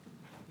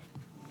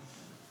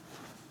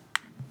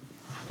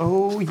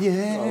Oh,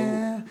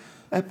 yeah.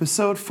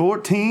 Episode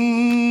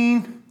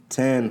 14.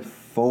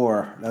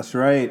 10-4. That's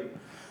right.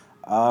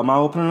 Am I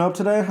opening up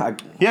today?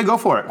 Yeah, go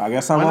for it. I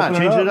guess I'm Why not?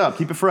 opening Change up. it up.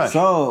 Keep it fresh.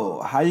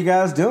 So, how you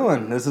guys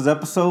doing? This is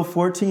episode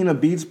 14 of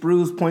Beats,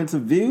 Brews, Points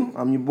of View.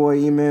 I'm your boy,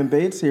 E-Man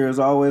Bates, here as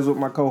always with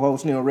my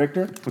co-host, Neil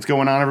Richter. What's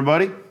going on,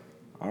 everybody?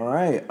 All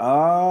right.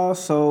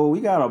 So we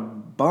got a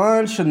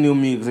bunch of new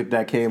music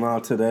that came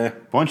out today.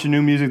 Bunch of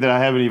new music that I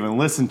haven't even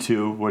listened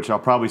to, which I'll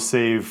probably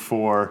save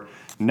for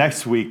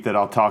next week that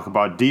I'll talk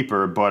about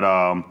deeper.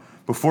 But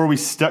before we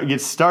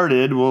get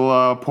started,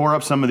 we'll pour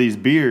up some of these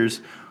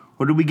beers.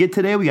 What did we get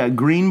today? We got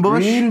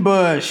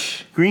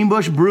Greenbush.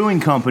 Greenbush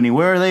Brewing Company.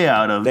 Where are they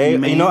out of? I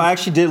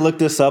actually did look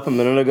this up a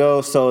minute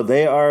ago. So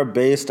they are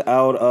based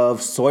out of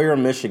Sawyer,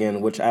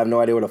 Michigan, which I have no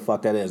idea where the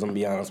fuck that is. I'm gonna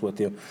be honest with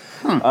you.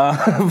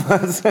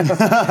 But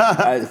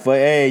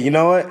hey, you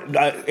know what?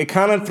 It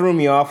kind of threw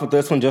me off with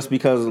this one just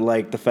because,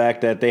 like, the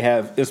fact that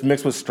it's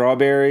mixed with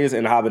strawberries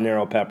and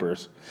habanero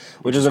peppers,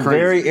 which is a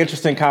very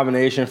interesting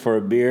combination for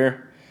a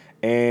beer.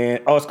 And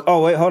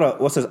wait, hold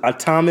up. What's this?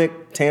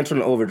 Atomic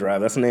Tantrum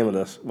Overdrive. That's the name of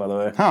this, by the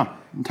way.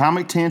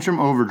 Atomic Tantrum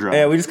Overdrive.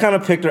 Yeah, we just kind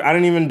of picked it. I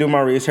didn't even do my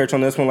research on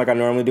this one like I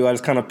normally do. I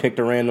just kind of picked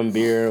a random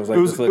beer. It was like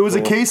it was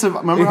a case of,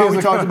 remember how we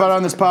talked about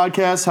on this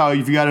podcast, how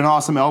if you got an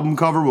awesome album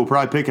cover, we'll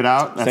probably pick it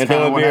out? Same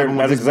thing with beer.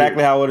 That's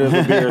exactly how it is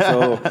with beer.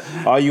 So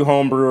all you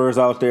home brewers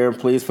out there,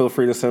 please feel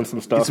free to send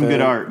some stuff. Get some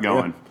good art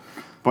going. Yeah.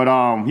 But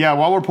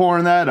while we're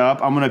pouring that up,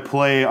 I'm going to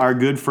play our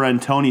good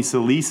friend Tony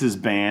Solis's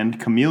band,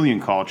 Chameleon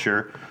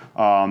Culture.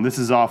 This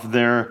is off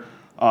their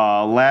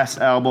last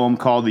album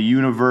called The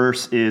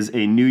Universe is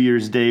a New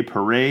Year's Day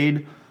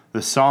Parade.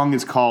 The song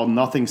is called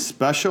Nothing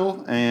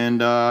Special,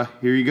 and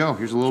here you go.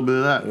 Here's a little bit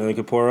of that. And we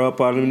can pour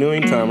up out in the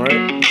meantime,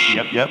 right?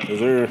 Yep.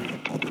 There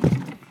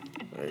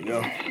you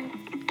go.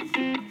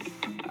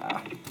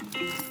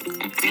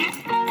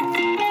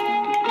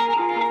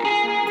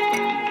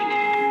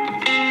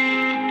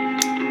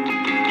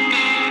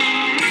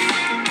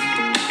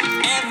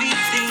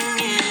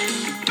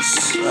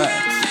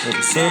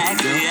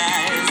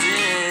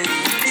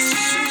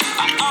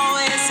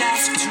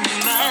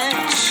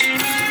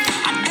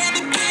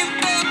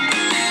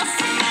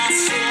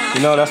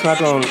 You know, that's not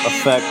going to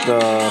affect the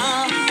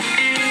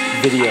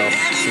video,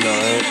 you know,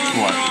 right?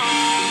 What?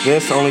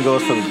 This only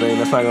goes for the thing.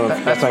 That's not going to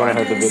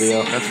hurt the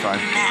video. That's fine.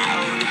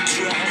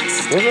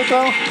 Is it,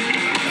 though?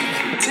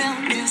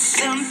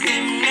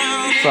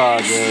 It's all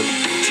good.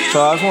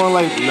 So I just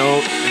want to,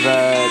 note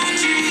that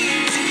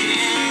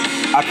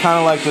I kind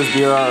of like this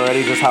beer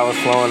already, just how it's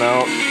flowing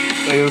out.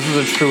 This is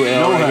a true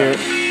ale right here.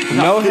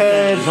 No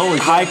head,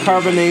 high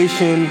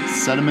carbonation.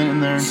 Sediment in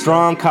there.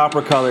 Strong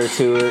copper color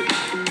to it.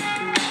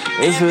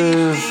 It's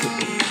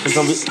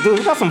gonna be, dude,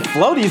 we got some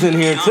floaties in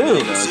here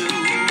too.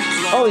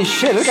 Holy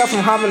shit, we got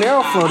some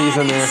habanero floaties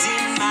in there.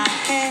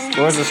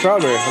 Where's the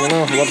strawberry? I don't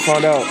know, we'll have to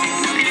find out.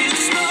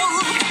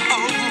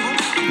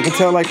 You can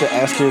tell, like, the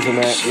esters and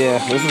that. Yeah,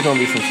 this is gonna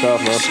be some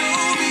stuff, man.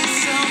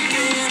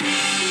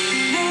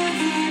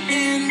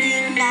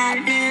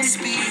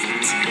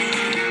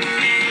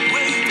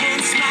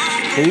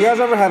 Have you guys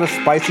ever had a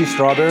spicy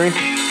strawberry?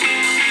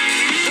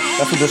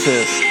 That's what this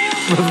is.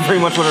 That's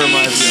pretty much what it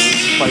reminds me of,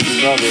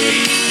 spicy strawberry.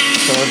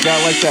 So it's got,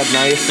 like, that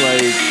nice,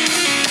 like,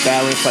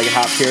 balanced, like,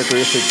 hop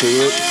characteristic to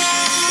it.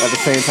 At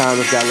the same time,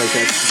 it's got, like,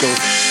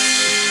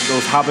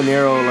 those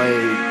habanero,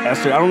 like,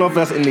 ester. I don't know if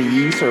that's in the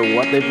yeast or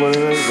what they put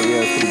in it, but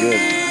yeah, it's pretty good.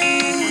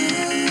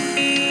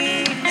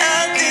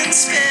 Nothing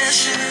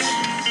special.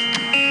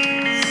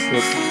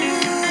 Yep.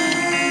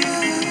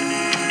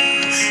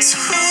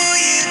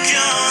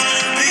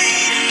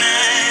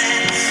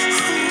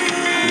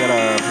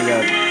 We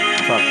got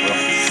talk, bro.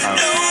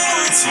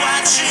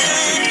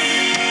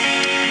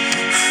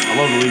 I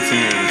love the lead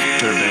singer of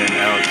their band,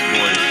 Alex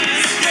voice.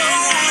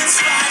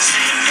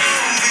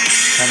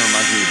 Kind of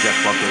reminds me of Jeff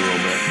Buckley a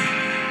little bit.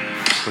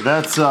 But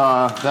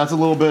that's a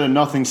little bit of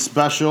Nothing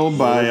Special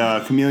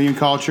by Chameleon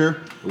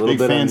Culture. Big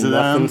fans of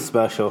Nothing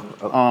Special.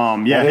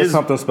 It is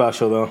something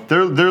special though.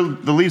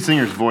 The lead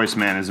singer's voice,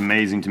 man, is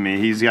amazing to me.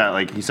 He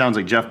sounds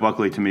like Jeff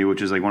Buckley to me,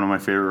 which is like one of my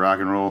favorite rock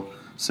and roll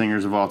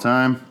singers of all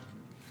time.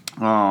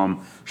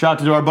 Shout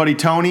out to our buddy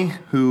Tony,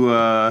 who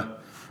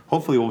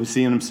hopefully we'll be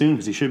seeing him soon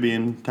because he should be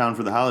in town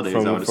for the holidays.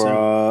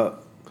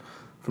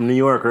 From New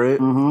York, right?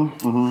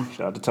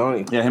 Shout out to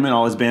Tony. Yeah, him and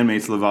all his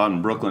bandmates live out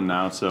in Brooklyn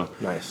now, so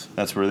nice.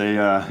 That's where they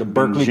the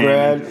Berkeley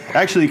grad.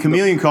 Actually,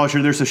 Chameleon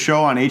Culture. There's a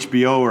show on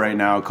HBO right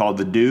now called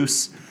The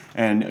Deuce,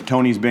 and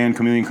Tony's band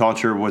Chameleon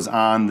Culture was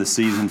on the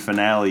season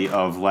finale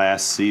of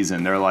last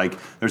season.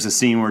 There's a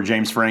scene where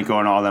James Franco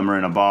and all of them are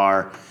in a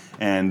bar.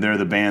 And they're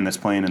the band that's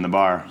playing in the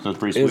bar, so it's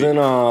pretty sweet. Isn't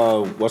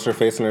what's her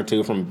face in there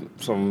too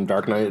from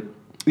Dark Knight?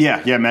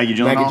 Yeah, Maggie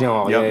Gyllenhaal. Maggie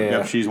Gyllenhaal,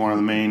 yep. She's one of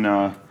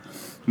the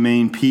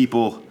main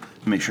people.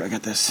 Make sure I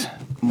got this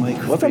mic.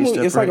 What's that movie?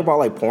 It's right. Like about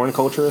like porn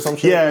culture or some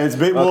shit. Yeah, it's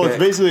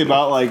basically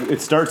about like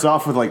it starts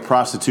off with like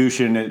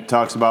prostitution. It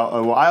talks about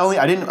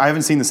I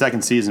haven't seen the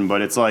second season,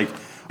 but it's like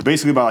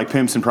basically about like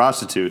pimps and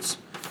prostitutes,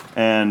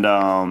 and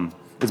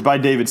it's by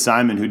David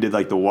Simon who did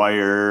like The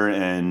Wire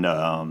and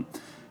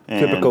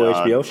Typical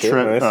HBO shit.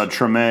 Nice.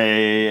 Treme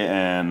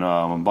and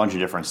a bunch of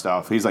different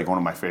stuff. He's like one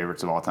of my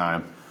favorites of all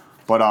time.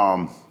 But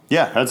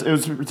yeah,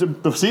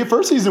 the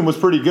first season was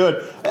pretty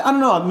good. I don't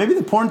know, maybe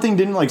the porn thing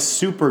didn't like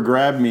super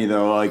grab me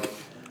though. Like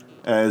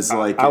as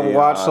like I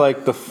watched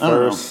like the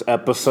first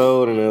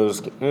episode and it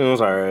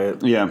was all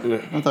right. Yeah,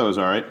 I thought it was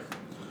all right.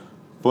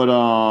 But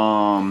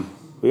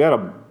we got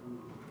a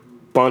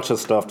bunch of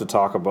stuff to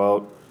talk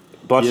about.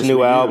 Bunch of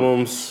new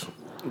albums.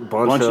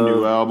 Bunch of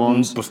new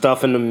albums.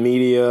 Stuff in the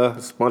media.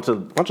 Bunch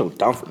of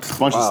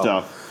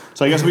stuff.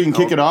 So I guess we can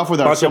kick it off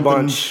with our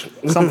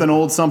something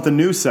old, something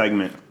new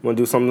segment. Want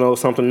to do something old,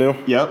 something new?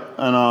 Yep.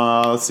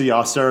 And let's see.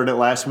 I started it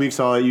last week,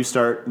 so I'll let you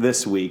start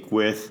this week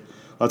with.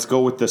 Let's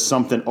go with the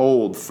something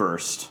old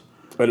first.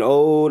 An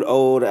old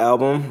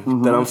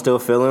album that I'm still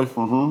feeling.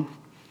 Mm-hmm.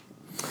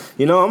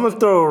 You know, I'm gonna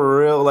throw a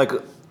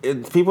real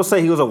people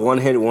say he was a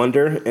one-hit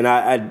wonder, and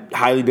I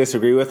highly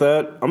disagree with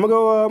that. I'm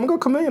gonna go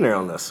Chameleon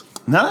on this.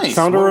 Nice.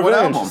 Sound of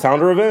Revenge.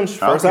 Sound of Revenge.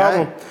 First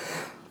album.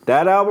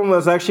 That album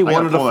was actually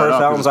one of the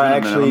first albums I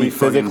actually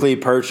physically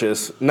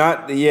purchased.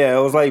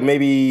 It was like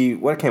maybe,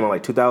 what came out,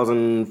 like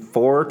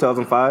 2004,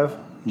 2005?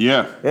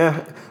 Yeah.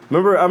 Yeah. I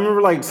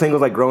remember like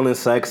singles like Grown and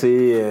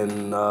Sexy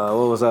and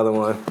what was the other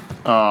one?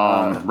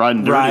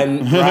 Riding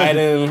Dirty.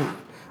 Riding.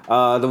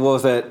 What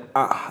was that?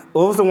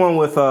 What was the one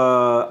with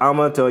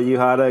I'ma tell you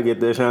how to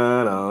get this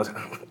shine on?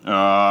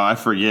 I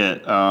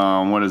forget.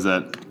 What is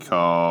that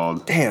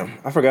called? Damn,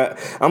 I forgot.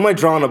 I'm like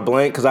drawing a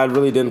blank because I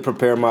really didn't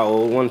prepare my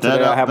old one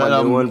today. I have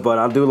my new one, but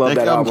I do love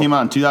that album. Came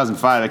out in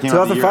 2005. That came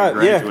out the year I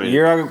graduated.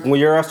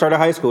 Year I started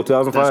high school,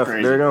 2005. That's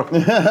crazy. There you go.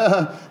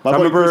 My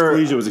buddy Chris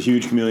Collegia was a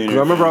huge Chameleon. I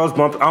remember I was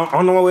bumping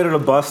on my way to the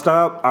bus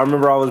stop. I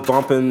remember I was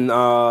bumping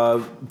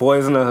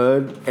Boys in the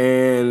Hood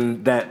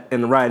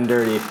and Riding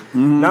Dirty.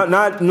 Mm-hmm.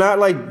 Not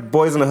like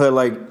Boys in the Hood,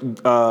 like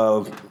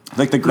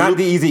the group, not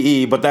the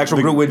Eazy-E, but the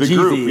actual group with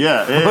Jeezy.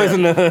 Yeah.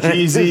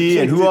 Jeezy,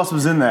 and who else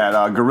was in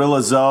that?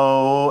 Gorilla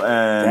Zoe,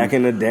 and back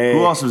in the day.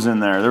 Who else was in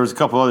there? There was a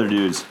couple other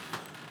dudes.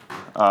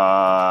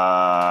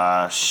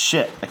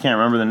 Shit, I can't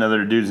remember the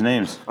other dudes'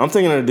 names. I'm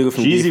thinking of the dude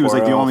from Jeezy was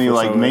like the only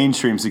like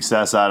mainstream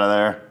success out of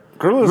there.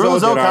 Gorilla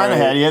Zoe kind of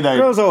had. He had that.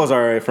 Gorilla Zoe was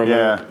alright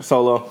from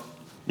solo.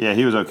 Yeah,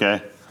 he was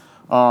okay.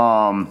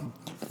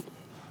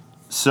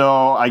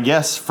 So I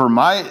guess for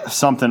my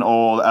something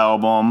old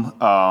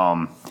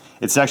album,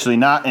 it's actually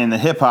not in the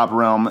hip hop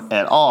realm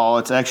at all.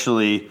 It's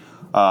actually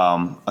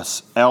an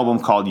album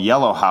called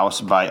Yellow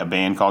House by a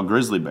band called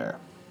Grizzly Bear.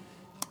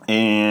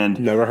 And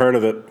never heard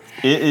of it.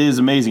 It is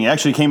amazing. It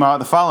actually came out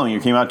the following year.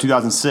 It came out in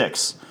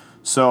 2006.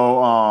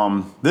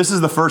 So this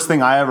is the first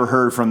thing I ever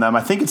heard from them.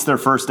 I think it's their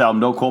first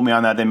album. Don't quote me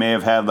on that. They may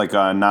have had like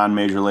a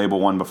non-major label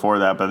one before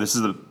that, but this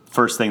is the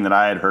first thing that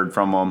I had heard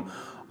from them.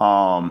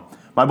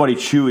 My buddy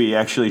Chewy,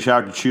 actually,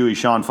 shout out to Chewy,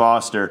 Sean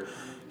Foster,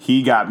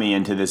 he got me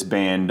into this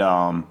band.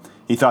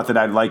 He thought that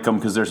I'd like them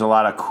because there's a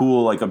lot of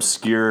cool, like,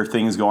 obscure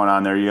things going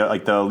on there. You got,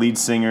 like, the lead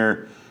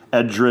singer,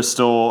 Ed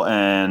Driscoll,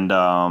 and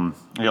I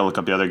gotta look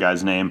up the other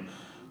guy's name.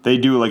 They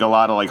do, like, a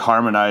lot of, like,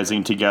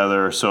 harmonizing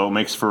together, so it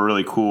makes for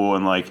really cool,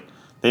 and, like,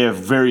 they have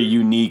very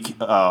unique,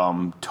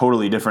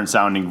 totally different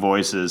sounding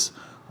voices.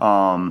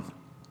 And,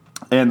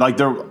 like,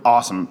 they're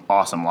awesome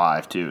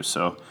live, too.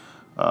 So,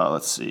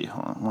 let's see.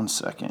 Hold on 1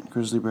 second.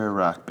 Grizzly Bear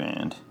Rock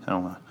Band. I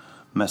don't want to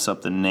mess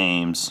up the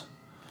names.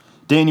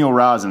 Daniel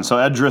Rosen. So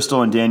Ed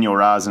Driscoll and Daniel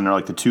Rosen are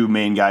like the two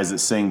main guys that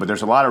sing, but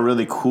there's a lot of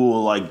really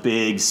cool, like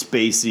big,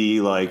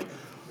 spacey, like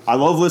I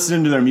love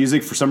listening to their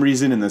music for some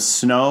reason in the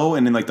snow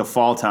and in like the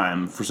fall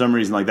time. For some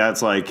reason, like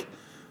that's like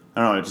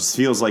I don't know, it just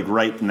feels like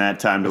right in that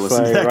time to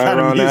listen to that kind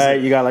of music.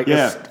 That, you got like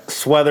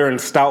this weather and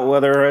stout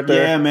weather right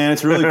there. Yeah, man,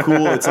 it's really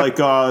cool. It's like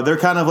they're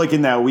kind of like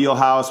in that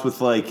wheelhouse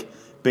with like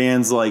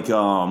bands like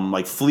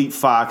Fleet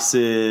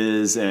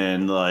Foxes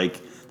and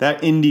like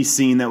that indie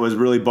scene that was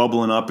really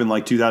bubbling up in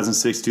like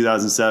 2006,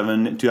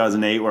 2007,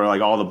 2008, where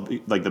like all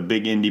the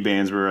big indie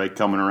bands were like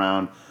coming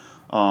around.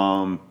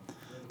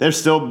 They're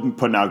still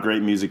putting out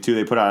great music too.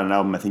 They put out an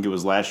album, I think it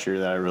was last year,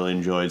 that I really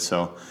enjoyed.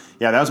 So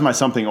yeah, that was my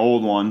something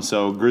old one.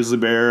 So Grizzly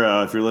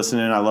Bear, if you're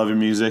listening, I love your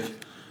music,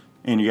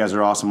 and you guys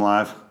are awesome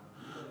live.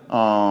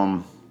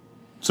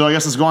 So I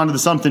guess let's go on to the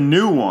something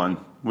new one.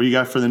 What do you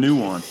got for the new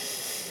one?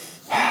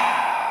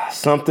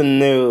 Something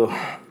new.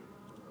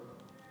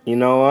 You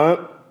know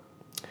what?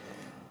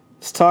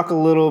 Let's talk a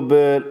little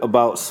bit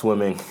about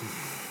swimming.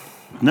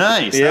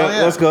 Nice. Yeah,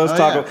 let's go. Let's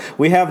talk. Yeah.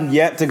 We haven't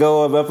yet to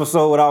go of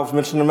episode without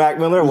mentioning Mac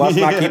Miller. Let's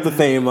not keep the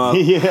theme up.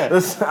 Yeah.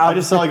 I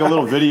just saw like a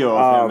little video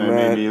of him that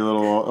made me a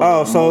little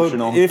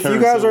emotional. So if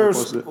you guys are,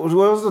 what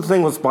was the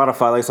thing with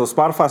Spotify? Like, so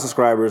Spotify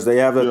subscribers, they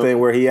have the thing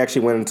where he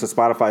actually went into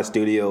Spotify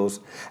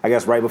studios, I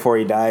guess right before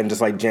he died, and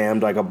just like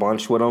jammed like a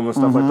bunch with them and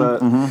stuff like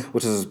that,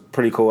 which is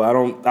pretty cool.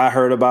 I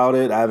heard about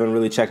it. I haven't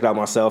really checked it out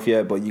myself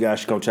yet, but you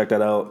guys should go check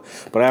that out.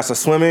 But as for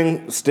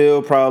swimming,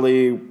 still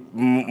probably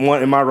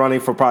one in my running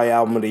for probably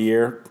album of the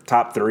year,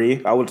 top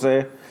 3, I would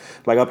say.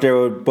 Like up there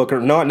with Booker,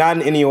 no, not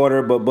in any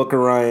order, but Booker,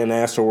 Ryan,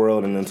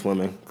 Astroworld, and then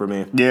Swimming for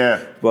me.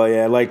 Yeah. But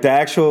yeah, like the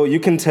actual, you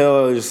can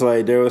tell just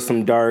like there was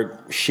some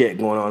dark shit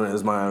going on in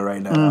his mind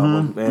right now.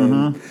 Album.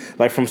 And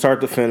like from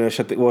start to finish,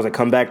 I think, what was it,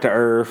 Come Back to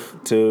Earth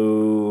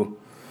to...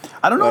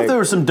 I don't know if there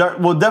was some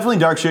definitely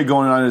dark shit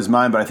going on in his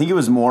mind, but I think it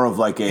was more of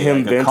like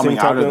a coming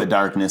out of the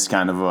darkness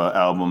kind of a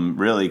album,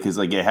 really, because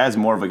like it has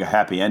more of like a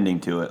happy ending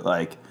to it.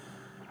 Like,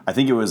 I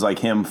think it was like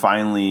him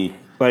finally...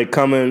 Like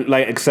coming,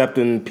 like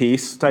accepting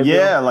peace type.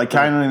 Yeah, deal? like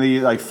kind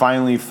of like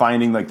finally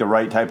finding like the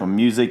right type of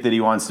music that he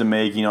wants to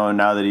make. You know, and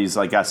now that he's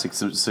like got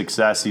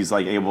success, he's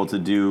like able to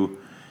do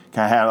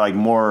kind of have like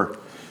more.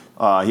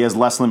 He has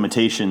less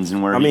limitations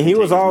in where. I mean, he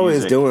was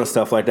always doing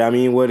stuff like that. I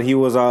mean, what he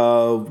was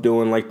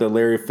doing, like the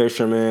Larry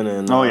Fisherman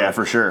and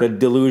for sure, the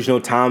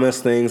Delusional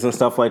Thomas things and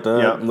stuff like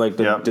that, like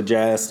the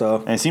jazz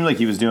stuff. And it seemed like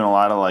he was doing a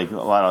lot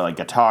of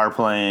guitar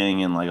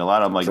playing and like a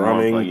lot of like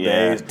drumming,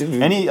 bass.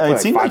 And it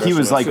seemed like he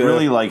was like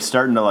really like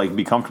starting to like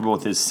be comfortable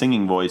with his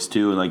singing voice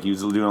too, and like he was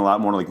doing a lot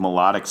more like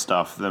melodic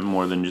stuff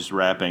more than just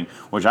rapping,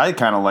 which I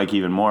kind of like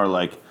even more.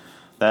 Like.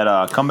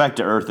 That Come Back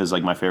to Earth is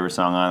like my favorite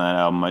song on that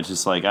album. I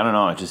just like, I don't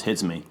know, it just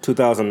hits me.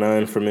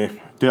 2009 for me.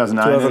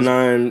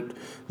 2009.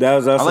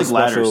 That's I like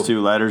Ladders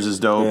too. Ladders is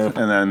dope.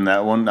 Yeah. And then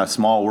that one,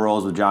 Small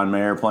Worlds with John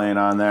Mayer playing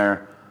on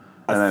there.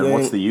 And then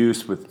What's the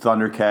Use with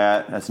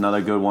Thundercat. That's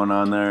another good one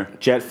on there.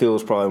 Jet Fuel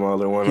is probably my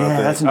other one. Yeah,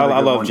 that's another good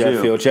one. I love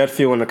Jet Fuel. Jet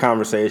Fuel and the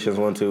Conversations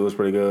one too was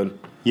pretty good.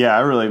 Yeah,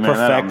 I really, man,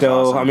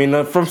 Perfecto. Awesome. I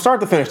mean, from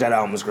start to finish, that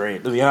album was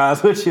great. To be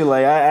honest with you,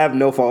 like I have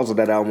no faults with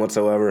that album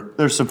whatsoever.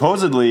 There's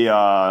supposedly,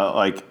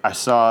 like I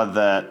saw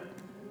that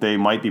they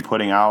might be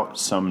putting out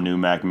some new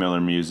Mac Miller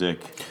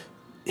music.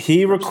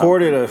 He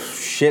recorded a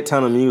shit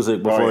ton of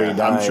music before he died.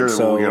 I'm sure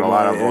we'll get a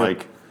lot of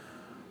like,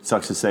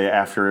 sucks to say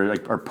after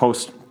like or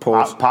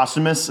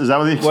posthumous. Is that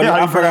what they? Well,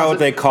 I forgot what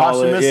they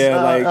call it.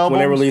 Yeah, like albums?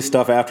 When they release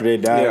stuff after they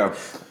die. Yeah.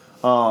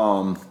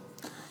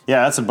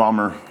 Yeah, that's a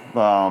bummer.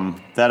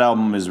 That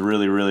album is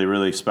really, really,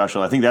 really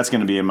special. I think that's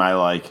going to be in my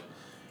like.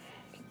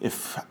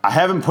 If I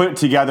haven't put it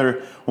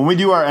together, when we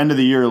do our end of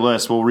the year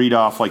list, we'll read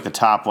off like the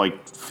top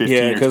like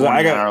 15 or 20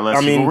 on our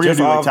list. I mean, we're going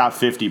to do like top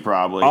 50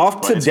 probably.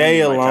 Off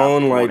today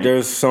alone, like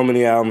there's so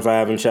many albums I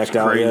haven't checked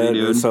out yet.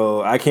 Dude.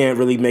 So I can't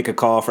really make a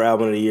call for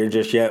album of the year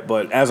just yet.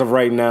 But as of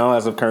right now,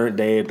 as of current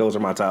day, those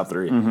are my top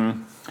 3.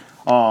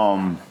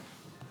 Mm-hmm.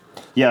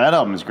 Yeah, that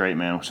album is great,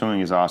 man.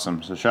 Swimming is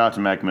awesome. So shout out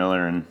to Mac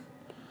Miller and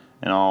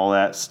all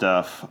that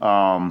stuff.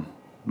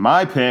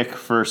 My pick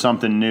for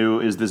something new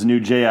is this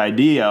new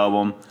JID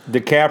album.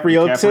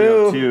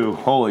 DiCaprio 2.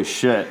 Holy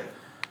shit.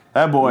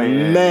 That boy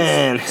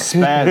is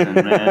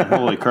spazzing, man.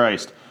 Holy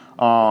Christ.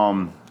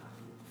 The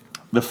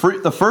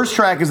first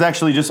track is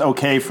actually just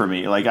okay for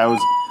me. Like I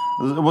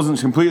wasn't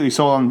completely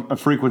sold on A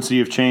Frequency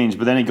of Change,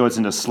 but then it goes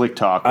into Slick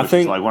Talk, which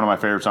is like one of my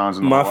favorite songs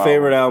in the whole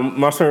album.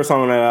 My favorite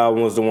song on that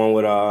album was the one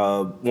with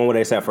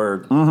A$AP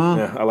Ferg. Mm-hmm.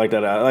 Yeah, I like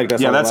that. I like that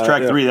song. Yeah, that's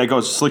track 3. That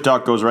goes Slick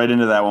Talk goes right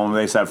into that one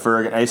with A$AP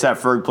Ferg. A$AP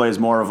Ferg plays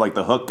more of like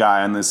the hook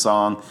guy on this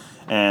song,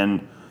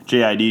 and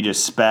JID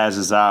just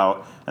spazzes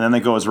out, and then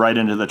it goes right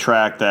into the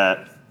track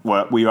that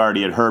what we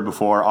already had heard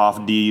before,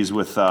 Off D's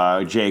with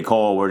J.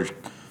 Cole, where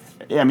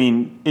I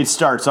mean, it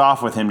starts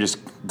off with him just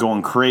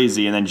going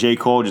crazy, and then J.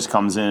 Cole just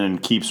comes in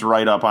and keeps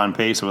right up on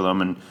pace with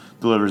him and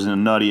delivers a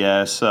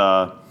nutty-ass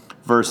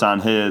verse on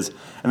his.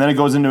 And then it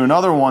goes into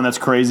another one that's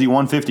crazy,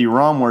 150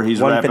 Rum, where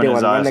he's rapping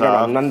his eyes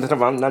off. I wonder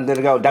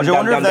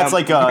if that's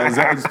like,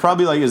 it's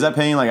probably like, is that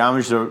paying like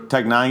homage to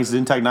Tech Nine?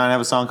 Didn't Tech Nine have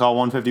a song called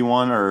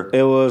 151? Or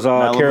it was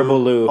Caribou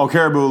Lou. Oh,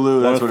 Caribou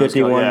Lou, that's what it's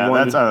called. Yeah,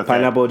 that's okay.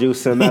 Pineapple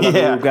juice and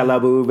Malibu,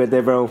 Galabu, but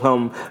they from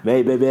home.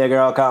 Maybe baby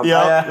girl come.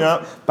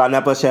 Yep.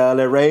 Pineapple shell,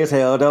 it raise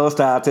hell, don't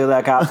stop till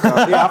that cops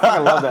come. Yeah, I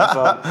fucking love that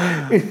song.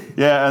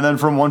 Yeah, and then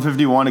from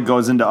 151 it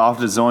goes into Off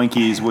the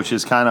Zoinkies, which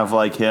is kind of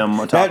like him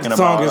talking about. That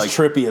song is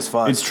trippy as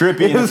fuck. It's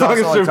trippy. And it's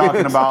also like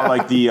talking about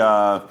like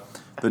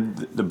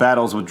the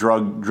battles with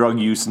drug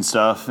use and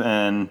stuff,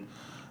 and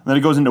then it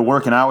goes into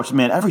Working Out, which,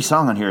 man, every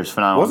song on here is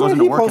phenomenal.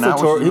 Wasn't he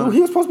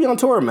supposed to be on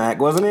tour, Mac,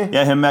 wasn't he?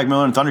 Yeah, him, Mac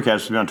Miller, and Thundercat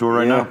should be on tour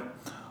right now.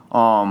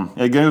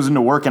 It goes into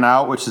Working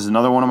Out, which is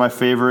another one of my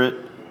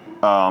favorite.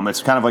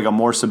 It's kind of like a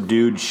more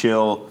subdued,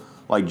 chill,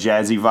 like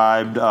jazzy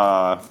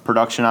vibed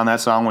production on that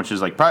song, which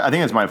is like I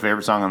think it's my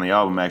favorite song on the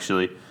album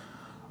actually.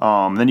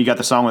 Then you got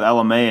the song with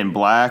LMA and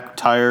Black,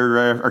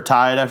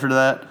 Tied after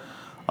that.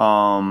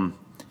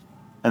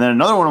 And then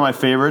another one of my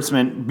favorites,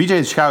 man, BJ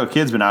the Chicago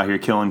Kid's been out here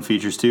killing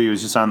features too. He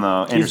was just on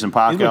the Anderson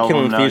Paak album. He's been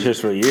killing features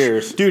for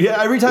years, dude.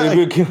 Yeah, every time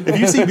if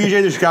you see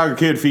BJ the Chicago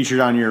Kid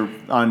featured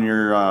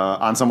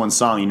on someone's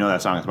song, you know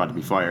that song is about to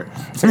be fire.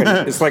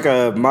 It's like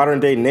a modern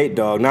day Nate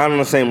Dogg, not on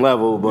the same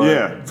level, but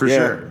yeah, for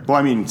sure. Well,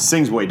 I mean,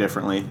 sings way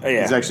differently.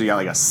 Yeah. He's actually got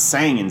like a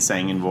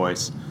singing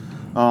voice.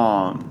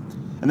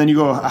 And then you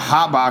go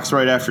Hotbox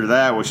right after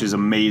that, which is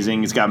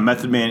amazing. It's got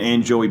Method Man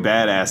and Joey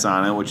Badass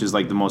on it, which is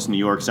like the most New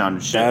York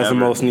sounding shit That's ever. The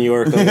most New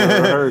York thing I've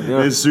ever heard.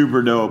 Yeah. It's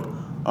super dope.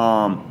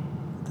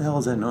 What the hell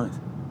is that noise?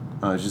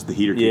 Oh, it's just the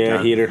heater.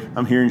 Yeah, heater.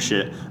 I'm hearing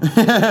shit.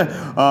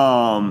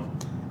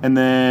 And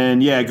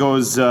then, it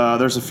goes,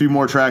 there's a few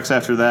more tracks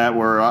after that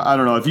where, I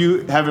don't know, if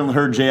you haven't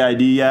heard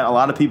JID yet, a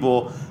lot of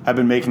people have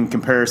been making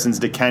comparisons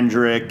to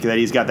Kendrick, that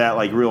he's got that,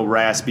 like, real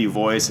raspy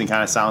voice and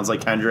kind of sounds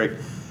like Kendrick.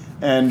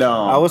 And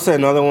I would say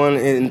another one,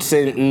 and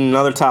say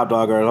another top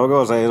dog artist. I'll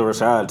go say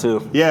Rashad,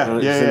 too.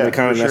 Yeah.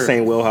 Kind of that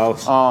same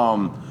wheelhouse.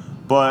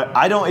 But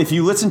I don't, if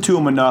you listen to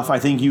him enough, I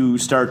think you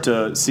start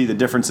to see the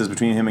differences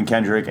between him and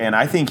Kendrick, and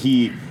I think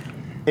he's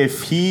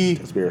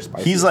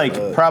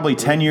like probably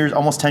 10 years,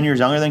 almost 10 years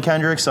younger than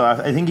Kendrick. So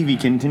I think if he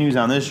continues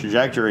on this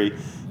trajectory,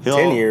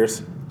 10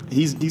 years.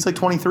 He's like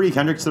 23.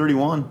 Kendrick's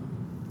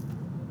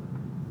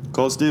 31.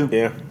 Close to.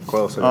 Yeah,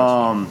 close.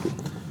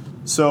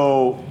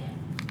 So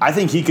I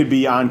think he could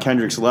be on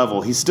Kendrick's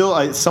level. He's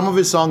still some of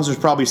his songs are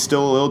probably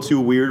still a little too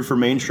weird for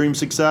mainstream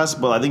success,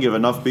 but I think if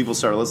enough people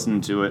start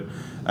listening to it,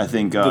 I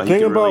think the he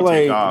thing could about really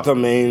take off. The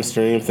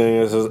mainstream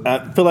thing is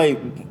I feel like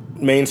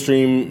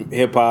mainstream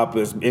hip hop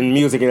is in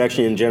music and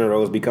actually in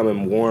general is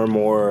becoming more and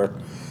more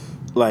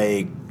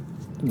like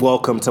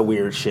welcome to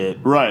weird shit.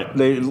 Right.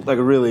 They like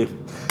really.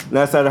 And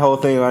that's the whole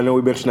thing. I know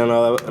we mentioned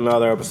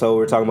another episode. We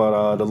were talking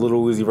about the Lil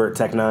Uzi Vert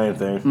Tech 9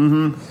 thing.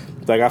 Mm-hmm.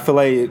 Like I feel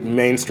like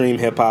mainstream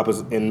hip hop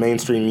and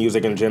mainstream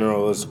music in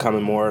general is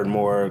coming more and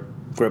more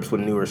grips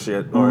with newer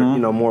shit or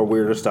more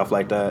weirder stuff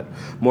like that.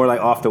 More like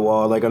off the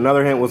wall. Like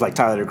another hint was like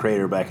Tyler the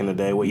Creator back in the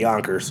day with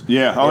Yonkers.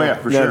 Yeah. Oh yeah,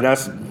 for sure.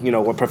 That's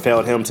what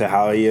propelled him to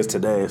how he is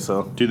today.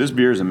 So dude, this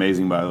beer is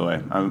amazing. By the way,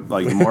 I'm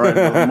like the more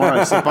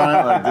I sip on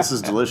it, like this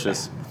is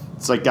delicious.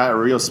 It's like got a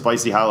real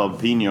spicy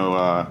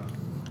jalapeno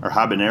or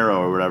habanero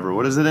or whatever.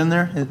 What is it in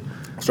there?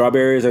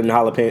 Strawberries and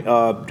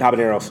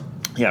habaneros.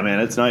 Yeah, man,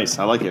 it's nice.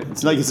 I like it.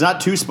 It's like it's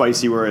not too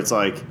spicy where it's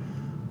like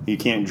you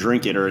can't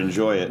drink it or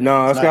enjoy it.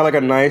 No, it's got like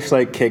a nice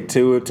like kick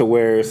to it to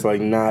where it's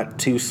like not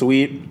too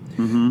sweet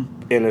and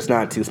it's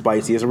not too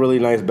spicy. It's a really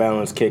nice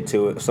balanced kick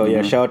to it. So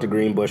yeah, shout out to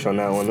Green Bush on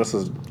that one. This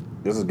is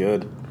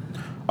good.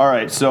 All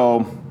right,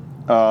 so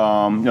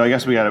I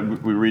guess we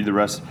read the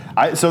rest.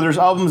 So there's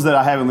albums that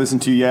I haven't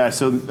listened to yet.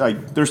 So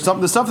like there's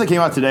the stuff that came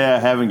out today I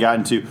haven't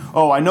gotten to.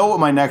 Oh, I know what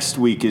my next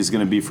week is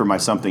going to be for my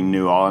something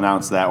new. I'll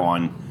announce that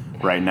one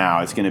right now.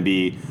 It's going to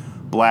be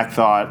Black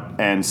Thought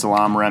and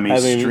Salam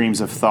Remi's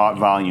Streams of Thought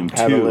Volume 2.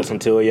 Haven't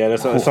listened to it yet.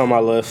 It's on my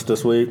list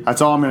this week.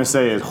 That's all I'm going to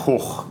say is, boy,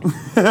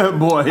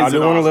 I do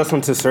want to listen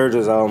to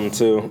Surge's album,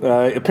 too.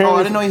 Apparently, I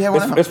didn't know you had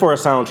one. It's for a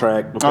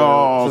soundtrack.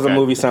 Oh, This is a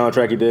movie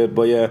soundtrack he did.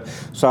 But yeah,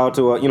 shout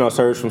out to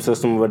Surge from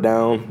System of a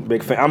Down.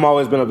 Big fan. I've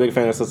always been a big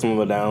fan of System of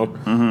a Down.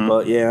 Mm-hmm.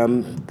 But yeah,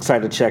 I'm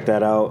excited to check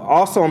that out.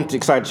 Also, I'm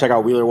excited to check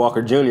out Wheeler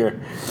Walker Jr.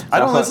 I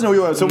don't listen to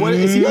Wheeler. So what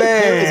is he like?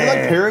 Is he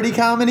like parody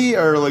comedy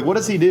or like what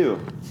does he do?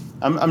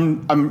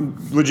 I'm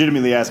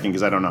legitimately asking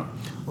because I don't know.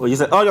 Well, you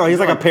said, oh no,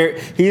 he's like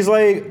he's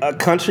like a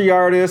country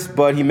artist,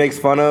 but he makes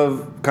fun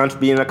of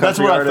being a country artist. That's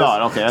what artist. I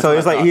thought. Okay, so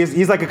it's like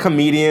he's like a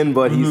comedian,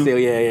 but he's still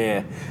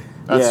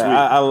That's sweet.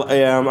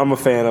 I'm a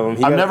fan of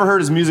him. I've never heard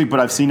his music, but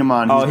I've seen him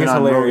on. He's been on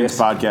hilarious.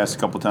 Rogan's podcast a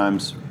couple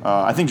times.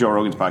 I think Joe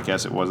Rogan's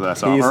podcast it was that I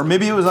saw, or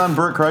maybe it was on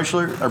Burt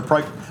Kreischer.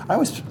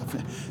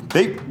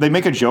 They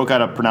make a joke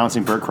out of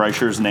pronouncing Burt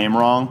Kreischer's name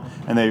wrong,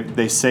 and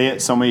they say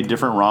it so many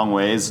different wrong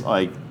ways,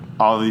 like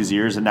all of these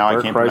years, and now Burt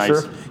I can't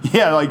Kreischer? pronounce.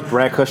 Yeah, like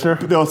Brad Kushner.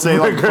 They'll say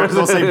Burt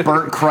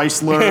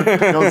Chrysler.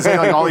 They'll say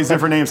like all these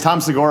different names.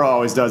 Tom Segura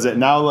always does it.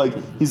 Now like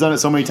he's done it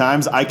so many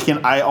times,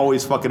 I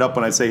always fuck it up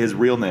when I say his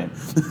real name.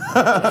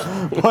 But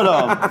what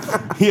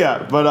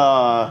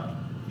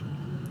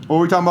were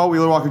we talking about?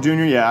 Wheeler Walker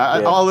Jr. Yeah,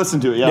 I'll listen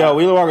to it. Yeah,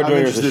 Wheeler Walker Jr.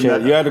 is the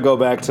shit. You had to go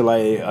back to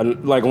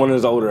like one of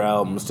his older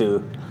albums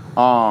too.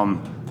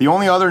 The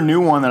only other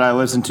new one that I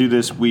listened to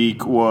this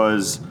week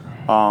was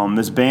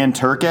this band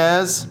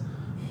Turkaz,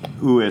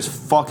 who is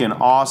fucking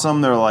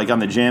awesome. They're like on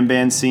the jam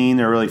band scene.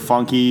 They're really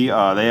funky. They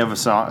have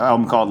a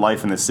album called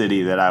Life in the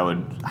City that I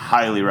would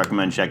highly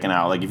recommend checking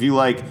out. Like if you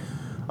like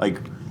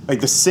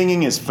the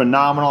singing is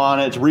phenomenal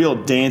on it. It's real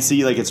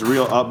dancey. Like it's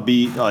real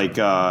upbeat,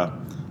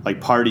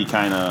 like party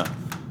kind of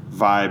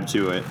vibe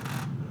to it.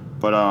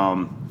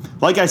 But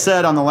like I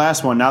said on the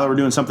last one, now that we're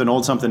doing something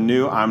old, something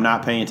new, I'm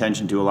not paying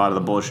attention to a lot of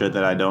the bullshit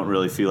that I don't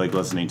really feel like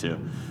listening to.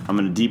 I'm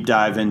going to deep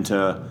dive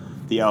into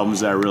the albums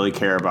that I really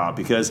care about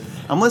because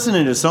I'm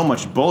listening to so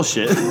much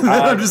bullshit.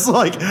 I'm just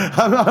like,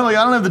 I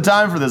don't have the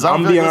time for this.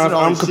 I'm being honest,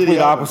 I'm complete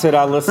opposite.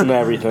 I listen to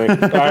everything.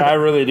 I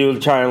really do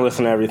try and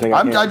listen to everything.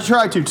 I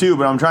try to too,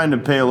 but I'm trying to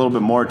pay a little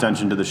bit more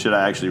attention to the shit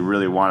I actually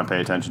really want to pay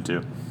attention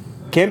to.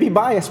 Can't be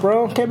biased,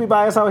 bro. Can't be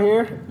biased out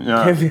here.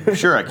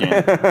 Sure I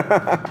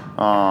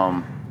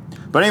can.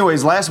 But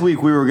anyways, last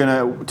week we were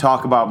going to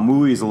talk about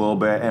movies a little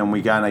bit, and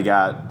we kind of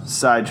got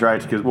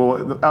sidetracked because,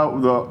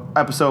 the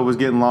episode was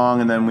getting long,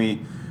 and then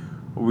we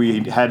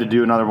had to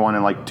do another one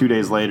in like 2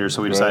 days later,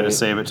 so we decided to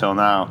save it till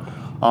now.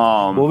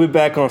 We'll be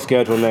back on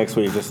schedule next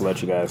week, just to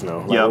let you guys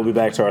know. We'll be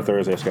back to our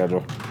Thursday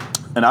schedule.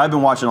 And I've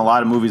been watching a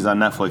lot of movies on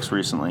Netflix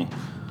recently.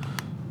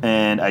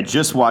 And I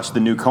just watched the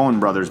new Coen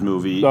Brothers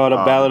movie. Oh, the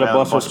Ballad of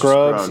Buster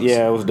Scruggs?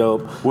 Yeah, it was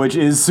dope. Which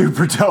is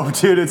super dope,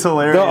 dude. It's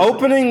hilarious. The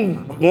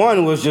opening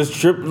one was just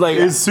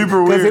it's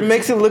super weird. Because it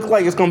makes it look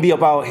like it's going to be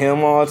about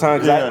him all the time.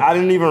 Because I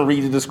didn't even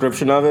read the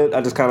description of it.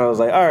 I just kind of was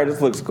like, all right,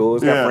 this looks cool.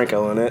 It's got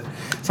Franco in it.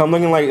 So I'm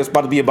looking like it's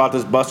about to be about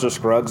this Buster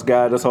Scruggs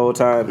guy this whole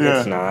time. Yeah.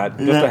 It's not.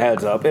 Just a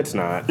heads up, it's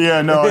not.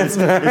 Yeah, no, it's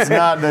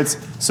not.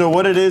 So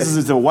what it is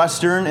it's a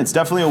Western. It's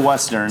definitely a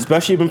Western.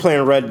 Especially you've been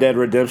playing Red Dead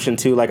Redemption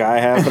 2 like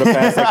I have for the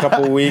past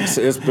couple of weeks.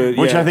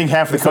 Which I think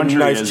half the country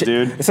is,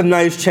 dude. It's a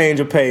nice change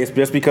of pace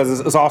just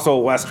because it's also a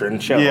Western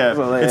show. Yeah,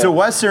 so, it's a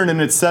Western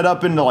and it's set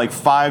up into like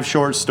 5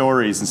 short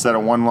stories instead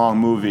of one long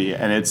movie.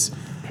 And it's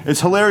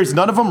hilarious.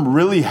 None of them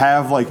really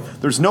have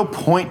there's no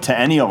point to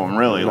any of them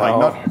really.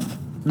 No.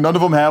 None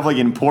of them have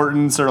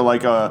importance or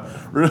like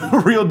a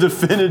real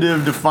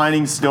definitive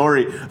defining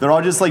story. They're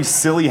all just like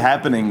silly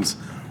happenings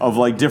of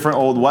different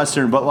old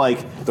Western, but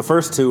the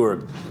first 2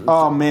 are.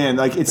 Oh man,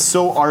 it's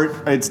so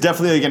it's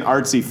definitely an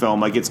artsy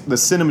film. It's the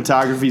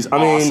cinematography's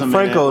awesome.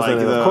 Franco's in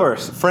it, of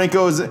course.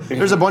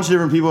 There's a bunch of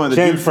different people in it.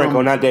 James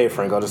Franco, not Dave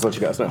Franco. Just let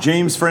you guys know.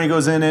 James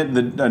Franco's in it.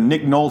 The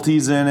Nick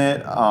Nolte's in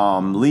it.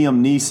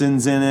 Liam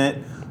Neeson's in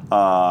it.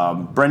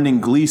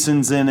 Brendan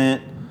Gleeson's in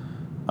it.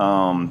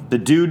 The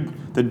dude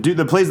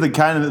that plays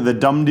the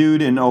dumb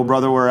dude in Oh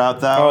Brother Where Art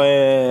Thou. Oh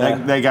yeah.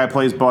 That guy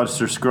plays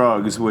Buster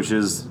Scruggs, which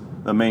is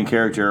the main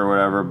character or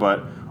whatever,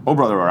 but Oh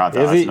Brother Where Art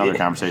Thou, that's another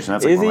conversation.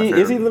 That's is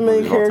he the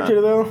main character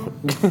though?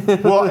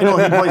 Well, no,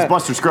 he plays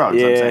Buster Scruggs.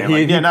 Yeah, I'm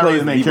saying. he not plays really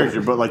the main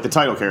character, but the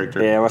title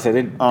character. Yeah, I say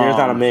there's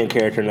not a main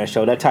character in that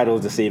show. That title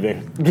is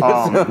deceiving.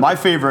 My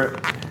favorite,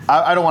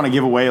 I don't want to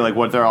give away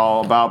what they're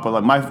all about,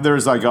 but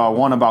there's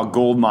one about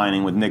gold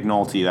mining with Nick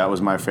Nolte. That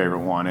was my favorite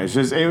one. It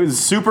was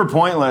super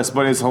pointless,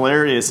 but it's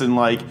hilarious and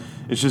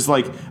it's just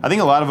I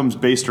think a lot of them's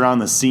based around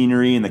the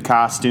scenery and the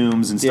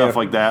costumes and stuff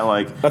like that.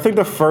 I think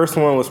the first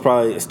one was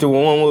probably still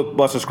one with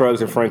Buster Scruggs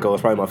and Franco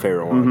was probably my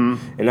favorite one,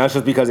 and that's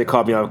just because it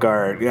caught me off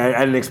guard. I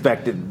didn't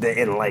expect it to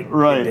end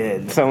it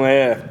did. So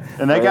yeah,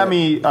 and that got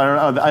me. I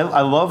don't know.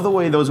 I love the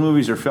way those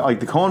movies are.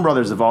 The Coen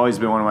Brothers have always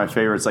been one of my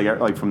favorites.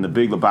 Like from The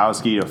Big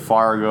Lebowski to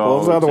Fargo. What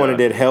was the other one that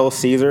did? Hail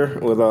Caesar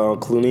with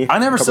Clooney. I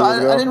never saw.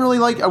 I didn't really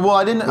like. Well,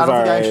 I didn't. I don't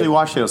think I actually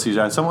watched Hail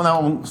Caesar.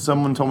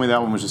 Someone told me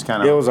that one was just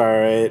kind of. It was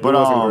alright, but it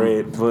wasn't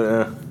great.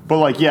 But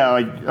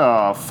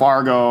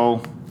Fargo,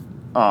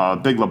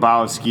 Big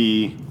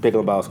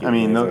Lebowski. I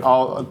mean,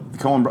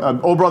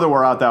 Oh Brother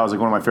Where Art Thou was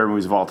one of my favorite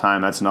movies of all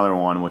time. That's another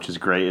one which is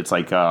great. It's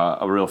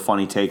a real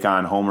funny take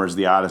on Homer's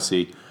The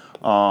Odyssey.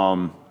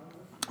 But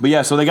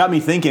yeah, so they got me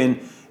thinking,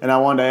 and I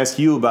wanted to ask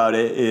you about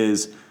it.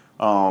 Is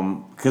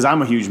because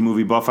I'm a huge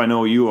movie buff. I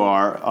know you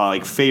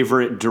are.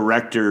 Favorite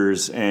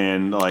directors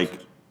and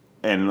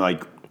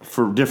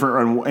for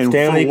different and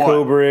Stanley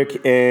for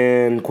Kubrick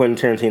and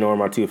Quentin Tarantino are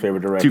my 2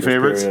 favorite directors. 2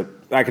 favorites?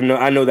 Period.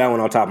 I know that one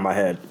off the top of my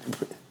head.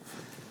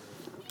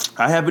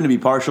 I happen to be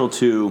partial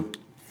to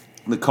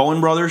the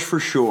Coen Brothers for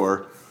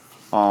sure,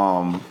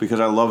 because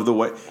I love the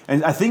way,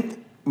 and I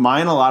think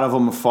mine a lot of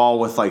them fall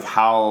with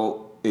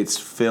how it's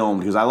filmed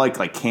because I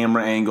like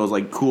camera angles,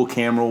 cool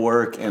camera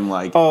work, and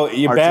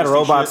your Bad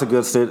Robot's shit. A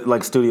good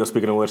studio.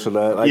 Speaking of which, of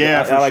that,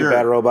 I like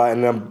Bad Robot,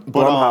 and then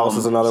Blumhouse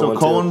is another one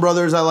too. So Coen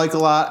Brothers I like a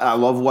lot. I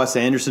love Wes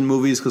Anderson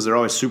movies because they're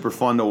always super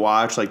fun to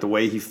watch. The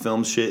way he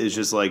films shit is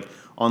just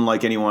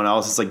unlike anyone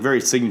else. It's very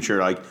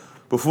signature.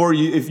 Before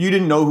if you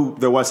didn't know who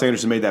the Wes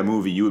Anderson made that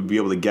movie, you would be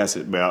able to guess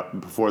it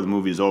before the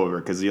movie's over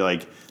because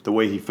the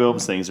way he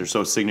films things are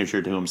so signature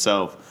to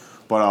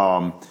himself.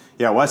 But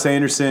Wes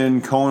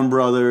Anderson, Coen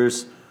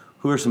Brothers.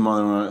 Who are some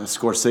other ones?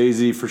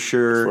 Scorsese for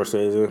sure.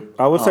 Scorsese.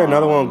 I would say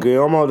another one.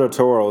 Guillermo del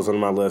Toro's on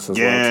my list as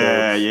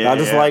well. Yeah. I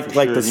just like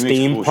the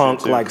steampunk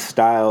cool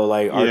style,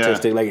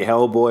 artistic, like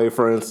Hellboy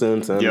for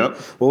instance. And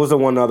what was the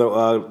one other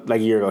a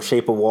year ago?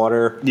 Shape of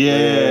Water.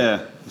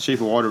 Yeah.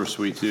 Shape of Water was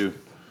sweet too.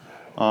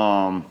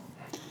 I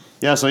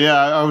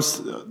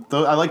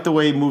like the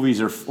way movies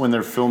are when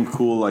they're filmed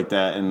cool like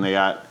that and they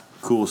got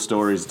cool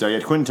stories.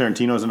 Quentin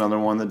Tarantino's another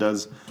one that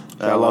does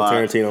that I love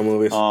Tarantino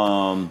movies.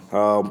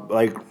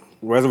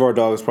 Reservoir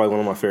Dogs is probably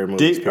one of my favorite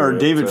movies.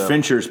 David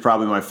Fincher is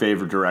probably my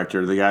favorite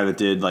director. The guy that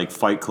did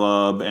Fight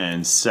Club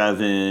and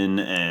Seven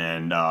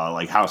and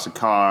House of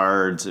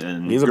Cards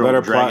and he's Girl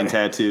with Dragon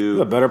Tattoo.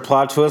 He's a better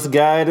plot twist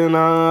guy than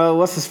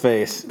what's his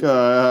face? M.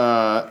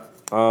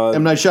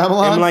 Night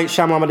Shyamalan? M. Night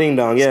Shyamalan Ding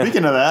Dong, yeah.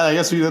 Speaking of that, I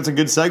guess that's a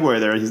good segue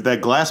there.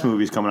 That Glass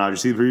movie's coming out. Did you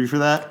see the preview for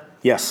that?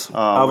 Yes.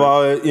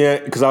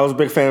 Because I was a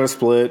big fan of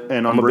Split.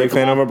 And I'm a big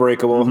fan of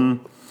Unbreakable.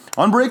 Mm-hmm.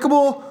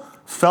 Unbreakable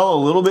fell a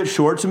little bit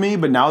short to me,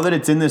 but now that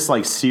it's in this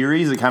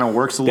series, it kind of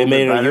works a little bit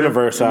better. They made a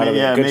universe out of it.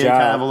 Yeah, Good made job.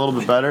 it kind of a little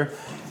bit better.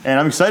 And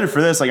I'm excited for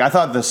this. I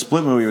thought the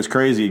Split movie was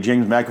crazy.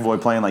 James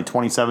McAvoy playing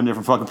 27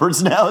 different fucking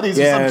personalities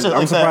or some shit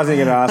I'm surprised they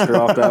get an Oscar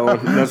off that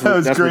one. That's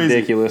crazy.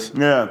 Ridiculous.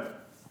 Yeah.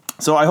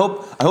 So I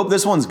hope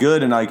this one's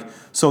good. And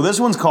so this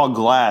one's called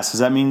Glass.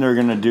 Does that mean they're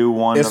going to do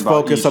one? It's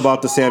focused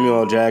about the Samuel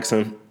L.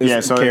 Jackson.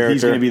 So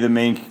he's going to be the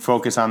main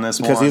focus on this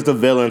one because he's the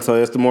villain.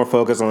 So it's the more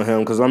focus on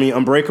him. Because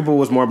Unbreakable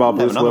was more about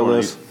Bruce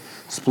Willis.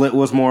 Split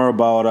was more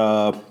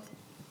about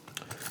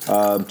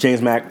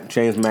James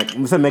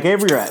was it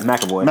McAvery or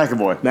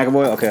McAvoy?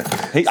 McAvoy,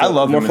 okay. I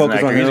love him as an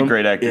actor. He's a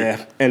great actor.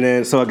 Yeah, and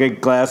then so I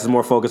get Glass is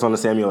more focused on the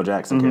Samuel L.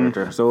 Jackson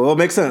character, so it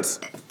makes sense.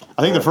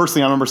 I think the first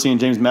thing I remember seeing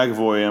James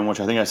McAvoy in, which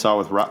I think I saw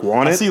with Rob.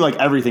 Wanted? I see like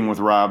everything with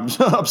Rob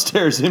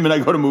upstairs. Him and I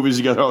go to movies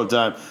together all the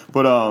time.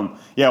 But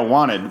yeah,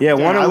 Wanted. Yeah,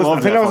 Wanted. I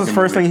think that was his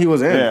first thing he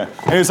was in. Yeah,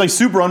 and it's like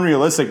super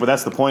unrealistic, but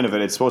that's the point of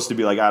it. It's supposed to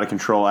be like out of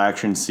control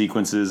action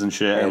sequences and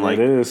shit. And like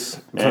it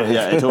is.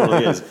 Yeah, it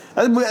totally is.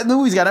 The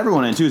movie's got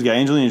everyone in it too. It's got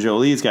Angelina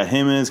Jolie. It's got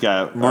him in it. It's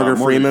got Morgan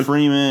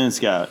Freeman. It's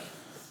got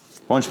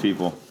a bunch of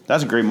people.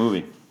 That's a great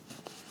movie.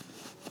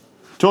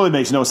 Totally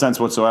makes no sense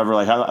whatsoever.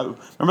 Like,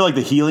 remember like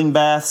the healing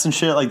baths and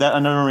shit like that. I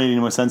never made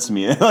any more sense to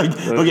me. Like,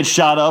 they'll get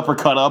shot up or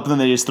cut up, and then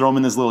they just throw them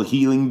in this little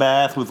healing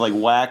bath with like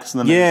wax, and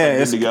then they're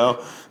good to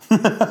go.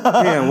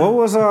 Man, what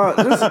was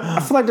I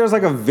feel like there's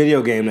like a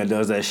video game that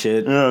does that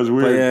shit. Yeah, it was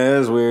weird. But yeah, it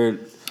was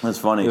weird. That's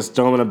funny. Just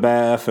throw them in a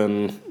bath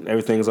and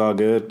everything's all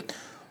good.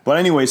 But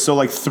anyway, so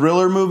like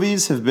thriller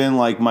movies have been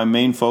like my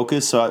main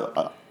focus.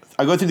 So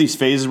I go through these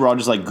phases where I'll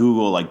just like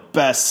Google like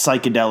best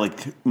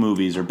psychedelic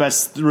movies or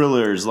best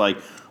thrillers, like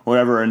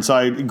whatever. And so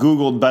I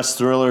Googled best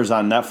thrillers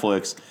on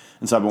Netflix.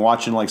 And so I've been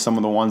watching like some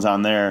of the ones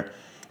on there.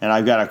 And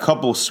I've got a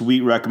couple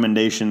sweet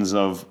recommendations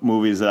of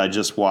movies that I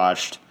just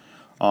watched.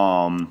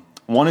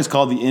 One is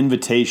called The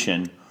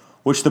Invitation,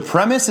 which the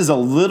premise is a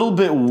little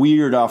bit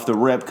weird off the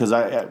rip because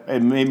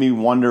it made me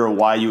wonder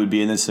why you would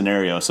be in this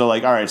scenario. So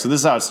like, all right, so this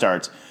is how it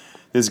starts.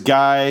 This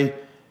guy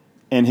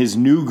and his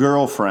new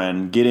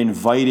girlfriend get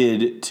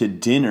invited to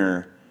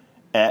dinner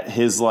at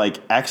his like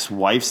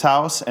ex-wife's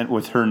house and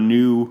with her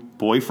new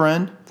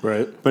boyfriend.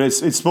 Right. But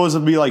it's supposed to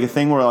be like a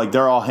thing where like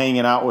they're all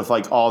hanging out with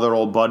like all their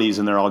old buddies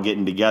and they're all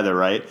getting together,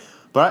 right?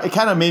 But it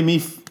kind of made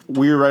me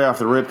weird right off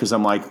the rip because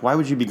I'm like, why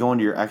would you be going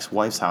to your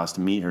ex-wife's house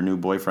to meet her new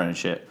boyfriend and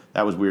shit?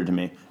 That was weird to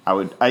me.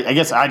 I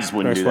guess I just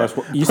wouldn't do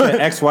that. You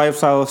said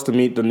ex-wife's house to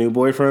meet the new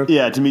boyfriend?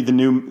 Yeah, to meet the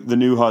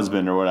new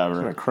husband or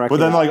whatever. But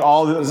then like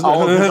all of his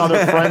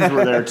other friends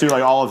were there too.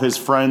 Like all of his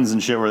friends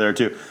and shit were there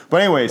too.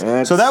 But anyways,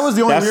 so that was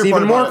the only weird part. That's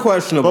even more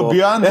questionable. But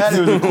beyond that,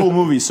 it was a cool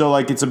movie. So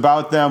like it's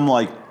about them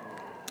like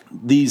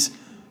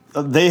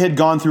they had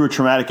gone through a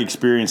traumatic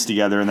experience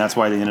together, and that's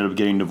why they ended up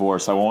getting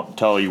divorced. I won't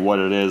tell you what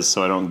it is,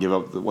 so I don't give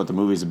up what the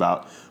movie's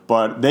about.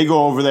 But they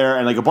go over there,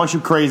 and like a bunch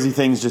of crazy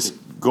things just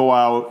go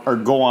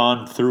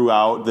on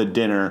throughout the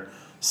dinner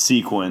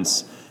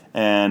sequence,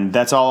 and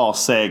that's all I'll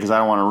say because I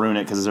don't want to ruin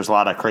it because there's a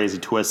lot of crazy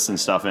twists and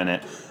stuff in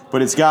it.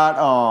 But it's got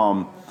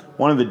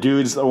one of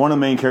the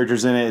main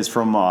characters in it is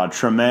from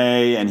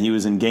Treme, and he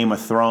was in Game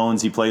of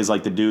Thrones. He plays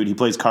like the dude. He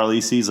plays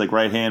Khaleesi's like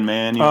right hand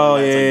man. You know,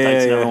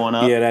 everyone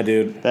up. Yeah, that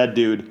dude. That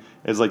dude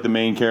is like the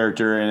main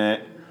character in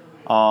it.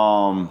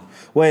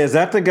 Wait, is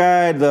that the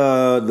guy,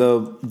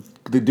 the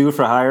dude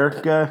for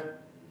hire guy?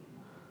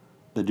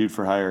 The dude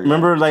for hire.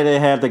 Remember, like they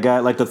had the guy,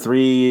 like the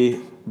 3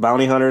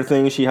 bounty hunter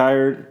things she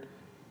hired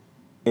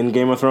in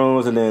Game of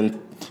Thrones, and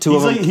then two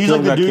of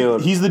them got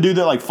killed. He's the dude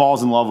that like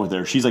falls in love with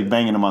her. She's like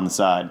banging him on the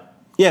side.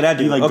 Yeah, that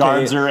dude. He like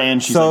guards her,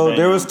 and she's so like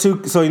there was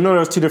two. So there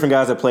was 2 different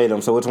guys that played him.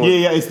 So which one?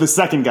 Yeah, it's the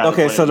second guy.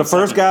 Okay, so the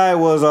first guy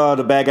was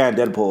the bad guy in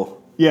Deadpool.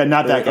 Yeah,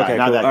 not that guy. Okay,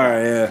 not cool. that guy.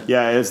 All right,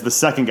 yeah, it's the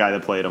second guy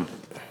that played him.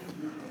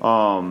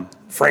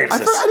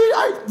 Francis.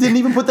 I didn't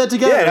even put that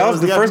together. Yeah, that was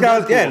the first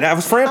guy. Yeah, that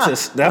was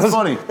Francis. That was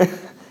funny.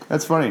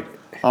 That's funny.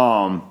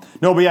 No,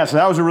 but yeah, so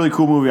that was a really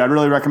cool movie. I'd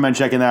really recommend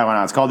checking that one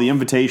out. It's called The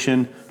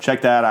Invitation.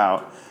 Check that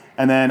out.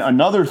 And then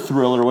another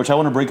thriller, which I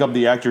want to break up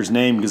the actor's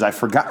name because I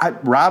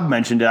forgot. Rob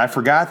mentioned it. I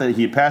forgot that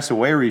he had passed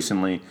away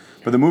recently.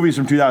 But the movie's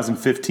from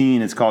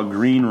 2015. It's called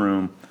Green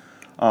Room.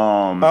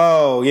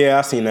 Oh yeah,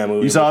 I've seen that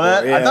movie. You saw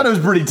that? Yeah. I thought it was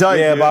pretty tight.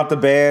 Yeah, dude. about the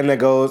band that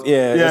goes.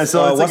 Yeah, yeah.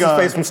 So it's what's his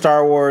face from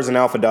Star Wars and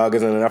Alpha Dog,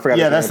 isn't it? I forgot.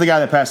 Yeah, that's the guy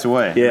that passed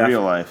away in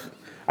real life.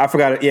 I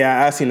forgot it.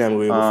 Yeah, I've seen that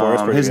movie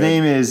before. His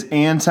name is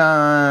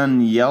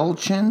Anton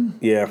Yelchin.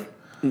 Yeah.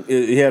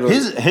 He had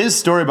his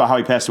story about how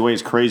he passed away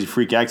is crazy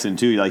freak accident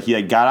too. Like he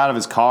got out of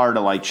his car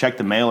to like check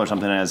the mail or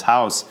something at his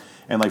house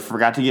and like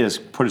forgot to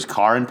put his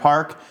car in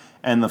park,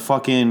 and the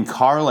fucking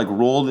car like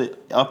rolled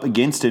up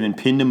against him and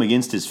pinned him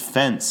against his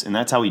fence, and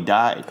that's how he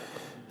died.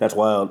 That's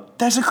wild.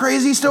 That's a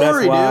crazy story,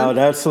 that's wild. Dude.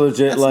 That's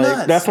legit. That's like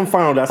nuts. That's some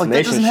Final Destination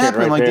like, that doesn't shit happen.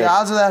 right like there. The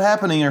odds of that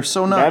happening are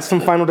so nuts. That's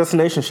some Final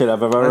Destination shit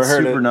I've ever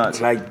heard. Super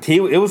nuts. Like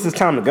it was his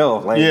time to go.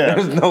 Like yeah.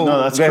 There's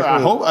that's.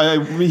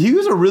 He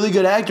was a really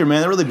good actor,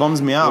 man. That really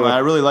bums me out.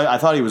 Yeah. I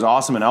thought he was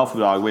awesome in Alpha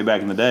Dog way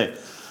back in the day.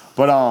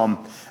 But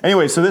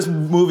anyway, so this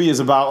movie is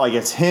about like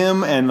it's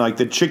him and like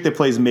the chick that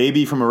plays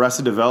Maybe from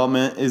Arrested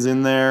Development is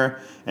in there,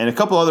 and a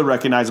couple other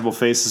recognizable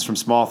faces from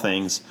Small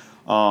Things.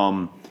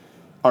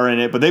 Are in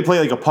it, but they play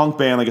like a punk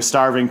band, like a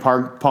starving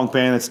punk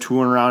band that's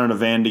touring around in a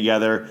van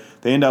together.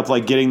 They end up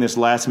like getting this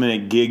last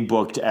minute gig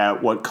booked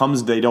at what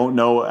they don't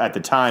know at the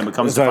time, but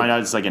comes to find out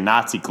it's like a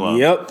Nazi club.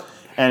 Yep.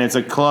 And it's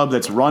a club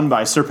that's run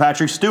by Sir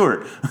Patrick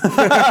Stewart,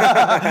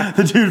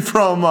 the dude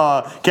from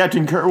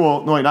Captain Kirk.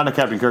 Well, no, wait, not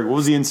Captain Kirk. What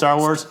was he in Star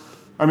Wars?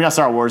 I mean, not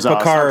Star Wars.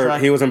 Picard. Star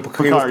Trek. He was in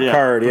Picard.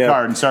 Yeah.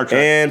 Picard and Star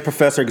Trek. And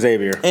Professor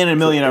Xavier. And a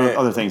million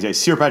other things. Yeah,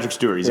 Sir Patrick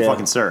Stewart. He's a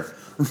fucking sir.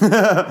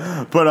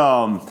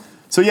 But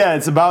So yeah,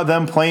 it's about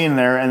them playing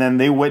there, and then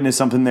they witness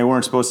something they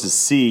weren't supposed to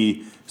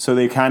see. So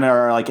they kind of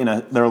are like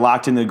they're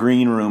locked in the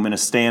green room in a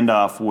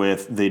standoff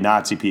with the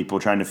Nazi people,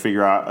 trying to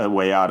figure out a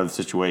way out of the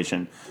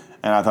situation.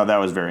 And I thought that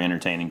was very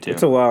entertaining too.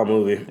 It's a wild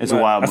movie. It's a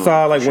wild movie. I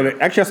saw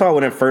I saw it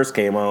when it first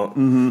came out.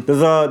 Mm-hmm.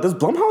 Does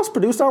Blumhouse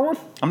produce that one?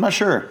 I'm not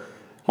sure.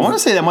 I want to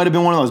say that might have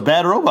been one of those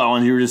Bad Robot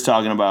ones you were just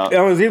talking about.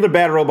 It was either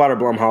Bad Robot or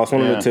Blumhouse,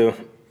 one of the two.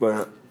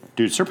 But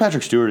dude, Sir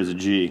Patrick Stewart is a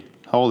G.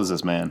 How old is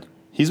this man?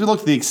 He's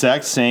looked the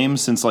exact same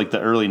since like the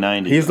early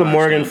 90s. He's the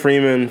Morgan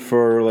Freeman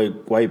for like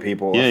white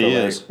people. Yeah, he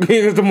is.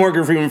 He's the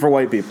Morgan Freeman for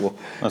white people.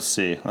 Let's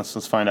see.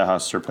 Let's find out how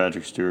Sir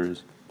Patrick Stewart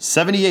is.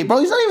 78, bro.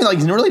 He's not even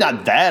he's really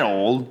not that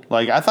old.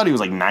 Like I thought he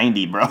was like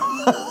 90, bro.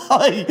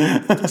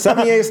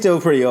 78 is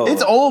still pretty old.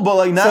 It's old,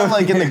 but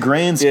not in the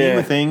grand scheme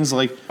of things.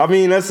 Like I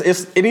mean,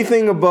 it's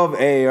anything above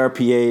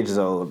AARP age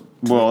though.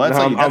 Well, that's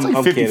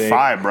like 55,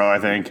 kidding. Bro. I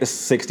think it's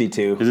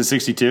 62. Is it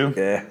 62?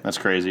 Yeah, that's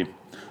crazy.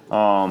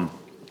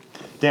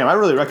 Damn, I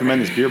really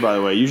recommend this beer, by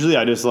the way. Usually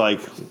I just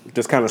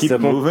kind of keep it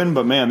moving,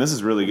 but man, this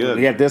is really good.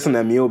 We got this and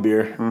that mule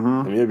beer.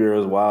 Mm-hmm. The mule beer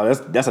was wild.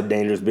 That's a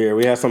dangerous beer.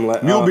 We had some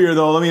mule beer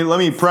though. Let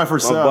me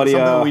preface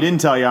something we didn't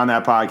tell you on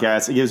that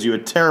podcast. It gives you a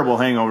terrible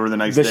hangover the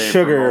next day.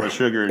 Sugar, from all the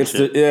sugar and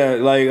shit.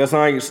 It's not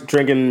like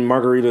drinking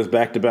margaritas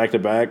back to back to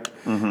back.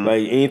 Mm-hmm.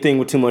 Like anything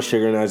with too much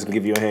sugar in it is gonna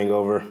give you a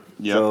hangover.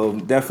 Yep. So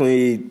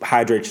definitely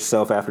hydrate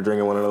yourself after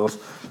drinking one of those.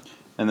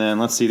 And then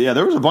let's see. Yeah,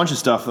 there was a bunch of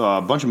stuff, a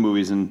bunch of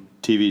movies and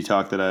TV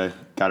talk that I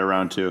got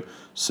around to.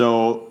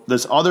 So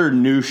this other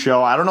new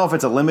show, I don't know if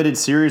it's a limited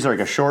series or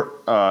like a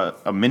short,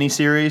 a mini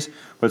series,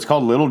 but it's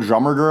called Little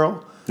Drummer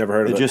Girl. Never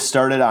heard of it. It just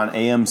started on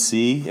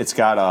AMC. It's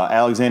got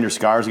Alexander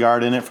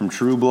Skarsgård in it from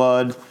True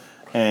Blood,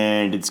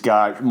 and it's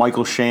got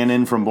Michael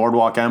Shannon from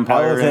Boardwalk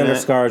Empire. Alexander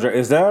Skarsgård.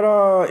 Is that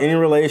any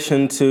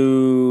relation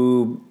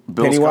to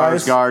Bill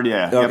Pennywise? Skarsgård?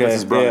 Yeah. Okay. Yep, that's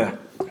his brother.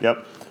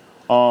 Yeah.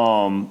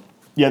 Yep.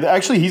 Yeah,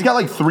 actually, he's got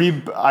like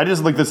 3. I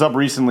just looked this up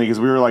recently because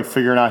we were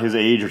figuring out his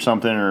age or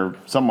something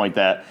like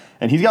that.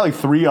 And he's got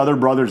 3 other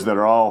brothers that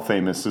are all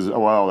famous as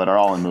well, that are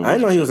all in movies. I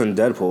didn't know he was in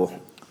Deadpool.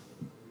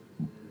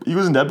 He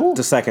was in Deadpool?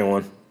 The second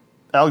one.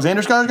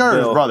 Alexander Skarsgård or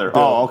his brother?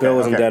 Bill, oh, okay. Bill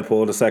was in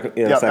Deadpool. The second.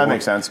 Yeah, that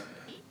makes sense.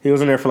 He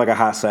was in there for like a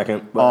hot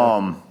second.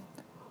 But,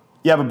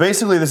 yeah, but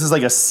basically this is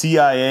like a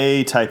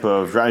CIA type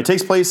of. It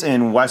takes place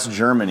in West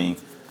Germany,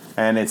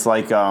 and it's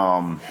like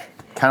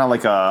kind of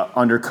like a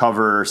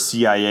undercover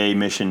CIA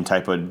mission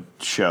type of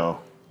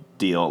show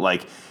deal.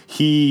 Like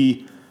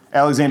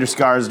Alexander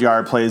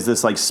Skarsgård plays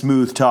this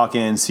smooth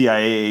talking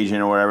CIA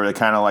agent or whatever that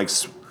kind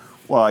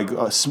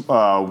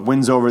of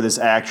wins over this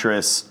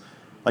actress,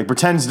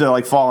 pretends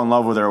to fall in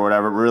love with her or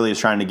whatever, but really is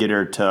trying to get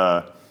her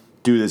to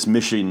do this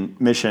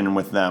mission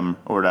with them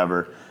or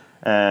whatever.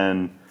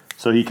 And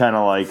so he kind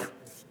of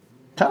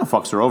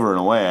fucks her over in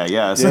a way, I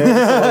guess. Yeah,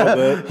 a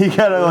little bit. He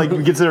kind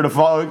of gets her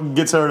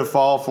to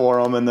fall for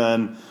him, and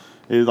then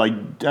it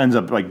ends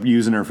up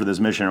using her for this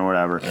mission or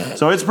whatever.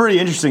 So it's pretty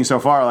interesting so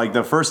far.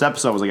 The first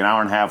episode was an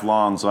hour and a half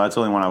long, so that's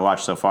the only one I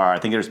watched so far. I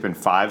think there's been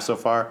 5 so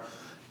far,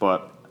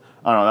 but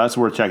I don't know. That's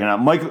worth checking out.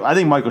 I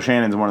think Michael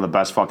Shannon's one of the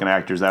best fucking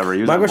actors ever.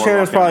 Michael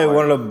Shannon's probably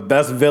one of the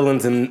best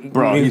villains in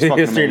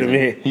history to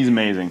me. He's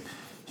amazing.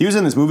 He was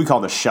in this movie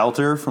called The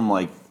Shelter from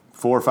 4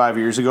 or 5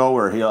 years ago,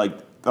 where he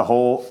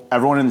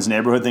everyone in his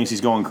neighborhood thinks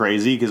he's going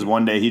crazy because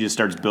one day he just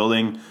starts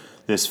building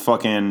this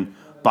fucking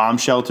bomb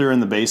shelter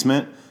in the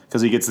basement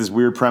because he gets this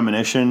weird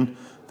premonition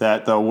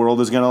that the world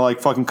is gonna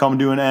fucking come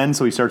to an end.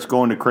 So he starts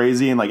going to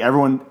crazy, and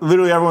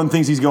everyone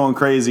thinks he's going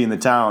crazy in the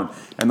town.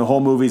 And the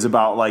whole movie's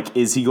about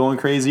is he going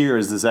crazy or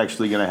is this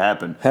actually gonna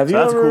happen? Have you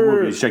that's ever a cool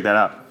movie. You should check that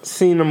out.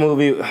 Seen a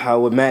movie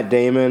with Matt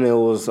Damon? It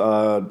was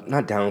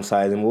not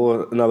Downsizing. What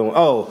was another one?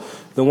 Oh,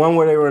 the one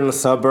where they were in the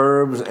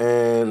suburbs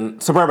and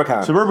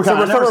Suburbicon.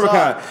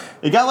 Suburbicon.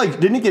 It got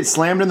didn't it get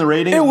slammed in the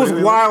ratings? It was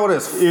wild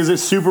as. Is it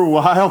super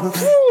wild?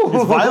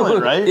 It's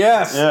violent, right?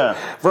 Yes. Yeah.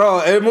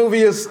 Bro, the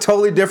movie is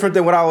totally different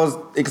than what I was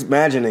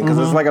imagining because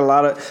it's a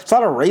lot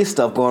of race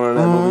stuff going on in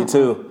that movie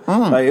too.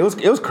 Mm-hmm.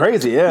 It was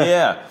crazy. Yeah.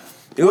 Yeah.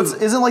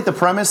 Isn't the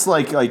premise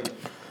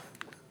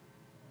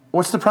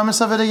what's the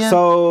premise of it again?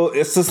 So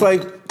it's just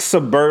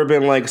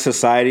suburban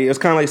society. It's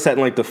kind of set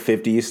in the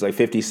 50s, 50s,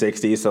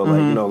 60s. So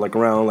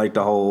around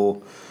the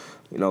whole,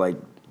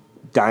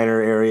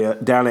 diner area,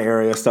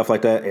 stuff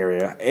like that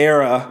era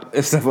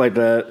and stuff like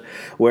that.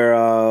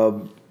 Where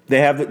they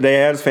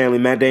had his family.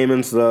 Matt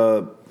Damon,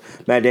 father,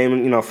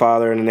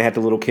 and then they had the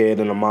little kid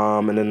and a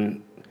mom, and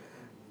then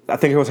I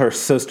think it was her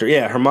sister.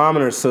 Yeah, her mom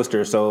and her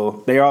sister.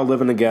 So they all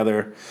living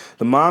together.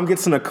 The mom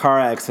gets in a car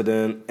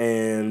accident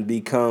and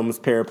becomes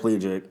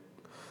paraplegic.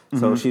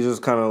 So she's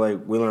just kind of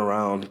wheeling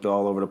around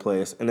all over the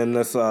place. And then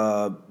this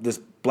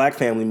black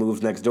family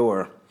moves next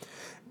door.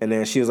 And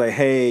then she was like,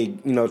 hey,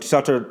 she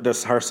talked to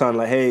her son,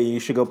 like, hey, you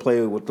should go play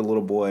with the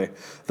little boy.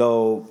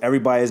 Though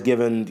everybody's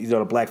given,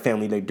 the black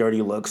family, like,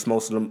 dirty looks,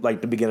 most of them,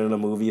 like, the beginning of the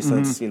movie,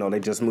 since, they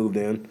just moved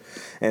in.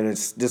 And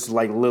it's just,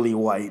 like, lily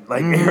white,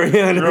 like,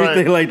 area and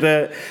everything like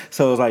that.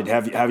 So it was like,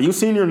 have you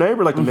seen your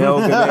neighbor? Like, the male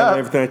good man and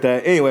everything like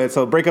that. Anyway,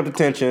 so break up the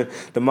tension.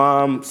 The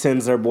mom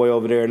sends their boy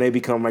over there, and they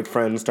become, like,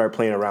 friends and start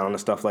playing around and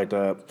stuff like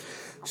that.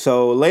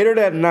 So later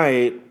that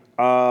night,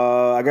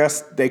 I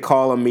guess they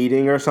call a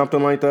meeting or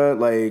something like that,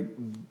 like,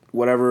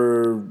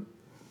 whatever,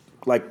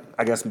 like,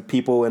 I guess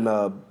people in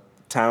the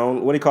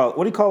town. What do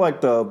you call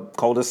like the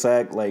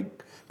cul-de-sac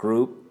like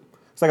group?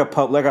 It's like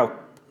a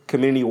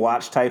community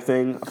watch type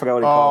thing. I forgot what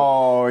they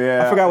call it. Oh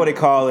yeah. I forgot what they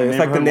call it. It's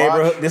like the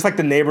neighborhood. Watch? It's like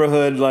the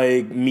neighborhood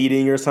like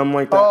meeting or something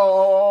like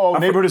that.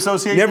 Neighborhood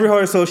association.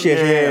 Neighborhood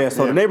association. Yeah.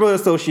 So yeah. the neighborhood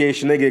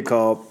association, they get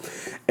called,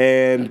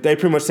 and they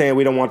pretty much saying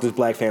we don't want this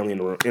black family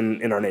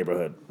in our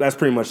neighborhood. That's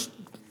pretty much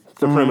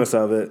the premise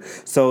of it.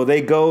 So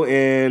they go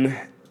in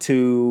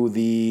to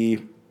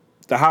the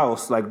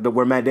house, like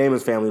where Matt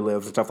Damon's family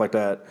lives and stuff like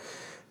that.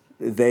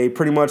 They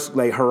pretty much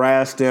like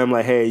harass them,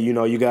 like, hey,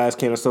 you guys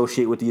can't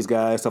associate with these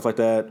guys, stuff like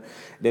that.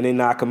 Then they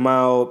knock them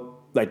out.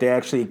 Like, they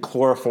actually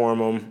chloroform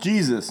them.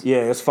 Jesus.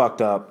 Yeah, it's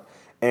fucked up.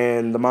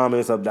 And the mom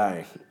ends up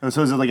dying.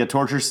 So is it like a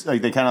torture?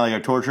 Like they kind of like a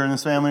torture in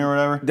this family or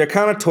whatever? They're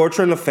kind of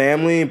torturing the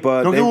family,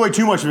 but don't give away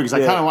too much of it because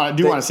I kind of want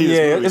to see this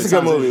movie. Yeah, it's a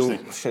good movie.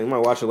 Shit, you might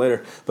watch it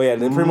later. But yeah,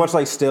 they pretty much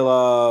like steal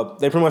all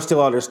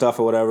their stuff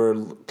or whatever.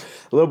 The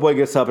little boy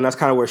gets up, and that's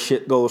kind of where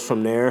shit goes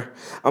from there.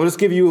 I'm gonna just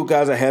give you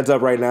guys a heads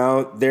up right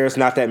now. There's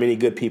not that many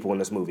good people in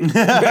this movie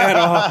at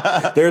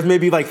all. There's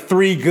maybe like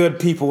 3 good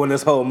people in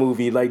this whole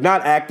movie, like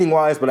not acting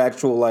wise, but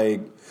actual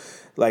like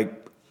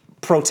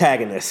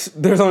protagonists.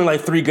 There's only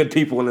like 3 good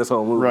people in this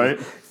whole movie. Right.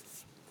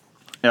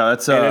 Yeah,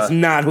 that's and it's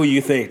not who you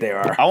think they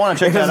are. I want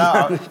to check that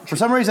out. For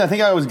some reason, I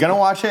think I was gonna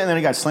watch it, and then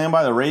it got slammed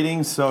by the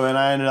ratings, so then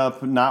I ended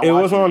up not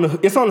watching it.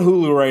 It's on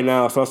Hulu right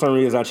now, so for some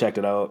reason I checked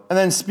it out. And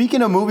then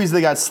speaking of movies that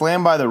got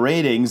slammed by the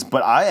ratings,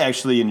 but I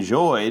actually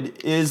enjoyed,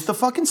 is the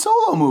fucking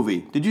Solo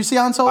movie. Did you see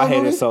Han Solo? I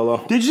hated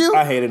Solo. Did you?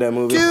 I hated that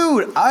movie,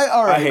 dude.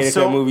 I hated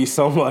that movie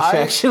so much.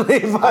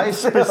 Actually, I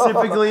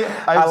specifically,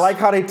 I like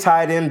how they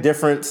tied in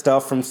different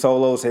stuff from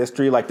Solo's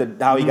history,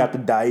 like how he got the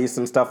dice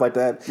and stuff like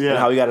that, and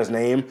how he got his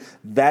name.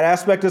 That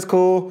aspect is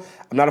cool.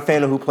 I'm not a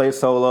fan of who plays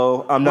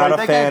Solo. I'm not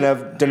a fan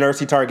of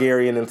Daenerys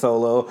Targaryen in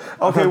Solo.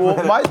 Okay,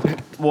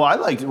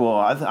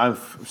 I'm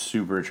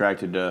super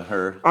attracted to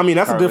her. I mean,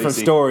 that's a different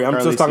story.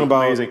 I'm just talking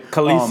about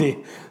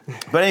Khaleesi.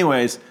 But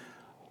anyways,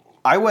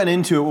 I went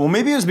into it. Well,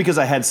 maybe it was because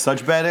I had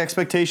such bad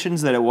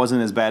expectations that it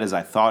wasn't as bad as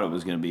I thought it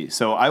was going to be.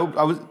 So I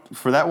was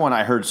for that one.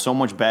 I heard so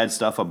much bad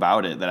stuff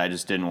about it that I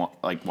just didn't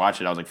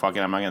watch it. I was like, "Fuck it,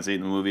 I'm not going to see it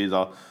in the movies.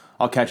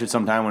 I'll catch it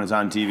sometime when it's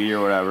on TV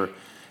or whatever."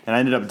 And I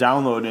ended up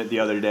downloading it the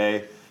other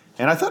day.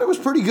 And I thought it was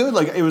pretty good.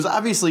 Like, it was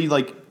obviously,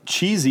 like,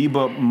 cheesy,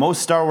 but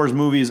most Star Wars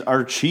movies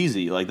are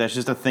cheesy. Like, that's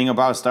just a thing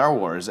about Star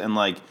Wars. And,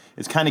 like,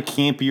 it's kind of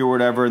campy or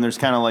whatever, and there's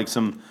kind of, like,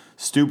 some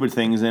stupid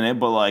things in it.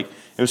 But, like,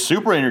 it was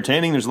super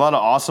entertaining. There's a lot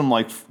of awesome,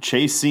 like,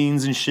 chase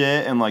scenes and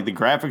shit. And, like, the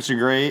graphics are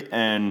great.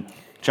 And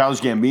Childish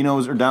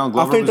Gambino's or Donald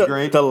Glover was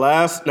great.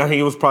 I think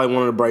it was probably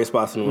one of the bright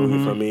spots in the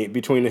movie for me.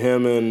 Between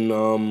him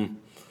and...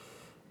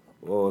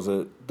 what was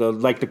it?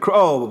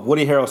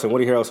 Woody Harrelson.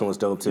 Woody Harrelson was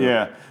dope too.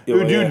 Yeah,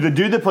 the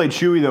dude that played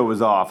Chewie though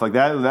was off. Like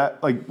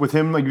that, like with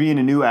him like being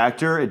a new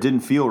actor, it didn't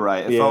feel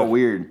right. It felt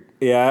weird.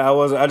 Yeah,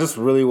 I just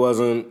really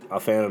wasn't a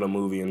fan of the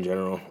movie in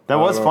general. That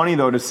was funny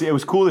though to see. It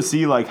was cool to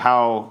see like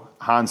how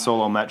Han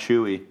Solo met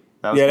Chewie.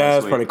 That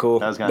was pretty cool.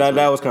 That was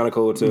kind of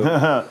cool too.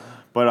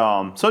 But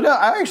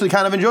I actually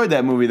kind of enjoyed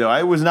that movie though.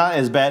 It was not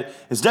as bad.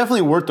 It's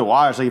definitely worth the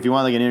watch. Like if you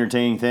want like an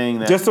entertaining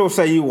thing. Just to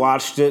say you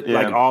watched it,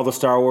 like all the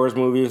Star Wars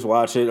movies,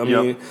 watch it. I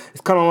mean,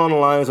 it's kind of along the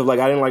lines of like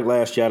I didn't like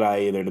Last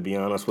Jedi either, to be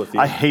honest with you.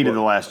 I hated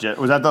The Last Jedi.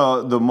 Was that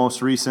the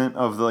most recent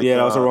of the? Like,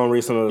 that was the one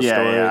recent of the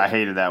story. Yeah, I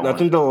hated that one. I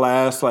think the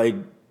last like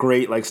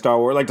great like Star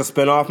Wars, like the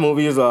spinoff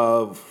movies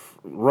of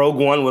Rogue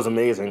One was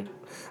amazing.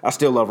 I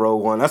still love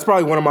Rogue One. That's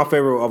probably one of my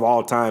favorite of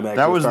all time. Actually,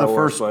 that was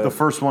the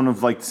first one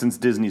of like since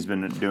Disney's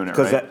been doing it,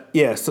 right?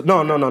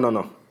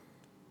 No.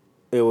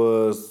 It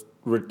was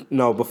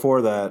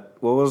before that.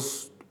 What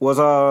was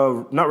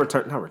not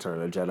Return of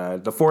the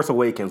Jedi? The Force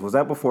Awakens, was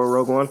that before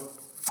Rogue One?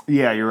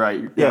 Yeah, you're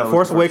right. Yeah,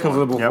 Force Awakens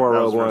was before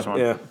Rogue One.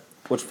 Yeah,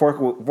 which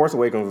Force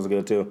Awakens was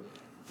good too.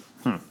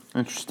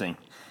 Interesting.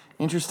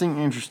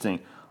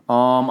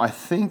 I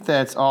think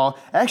that's all.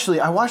 Actually,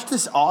 I watched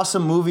this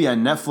awesome movie on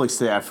Netflix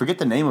today. I forget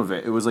the name of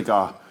it. It was like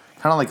kind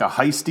of like a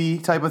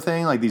heisty type of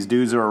thing. Like these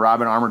dudes that were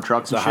robbing armored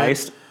trucks and shit.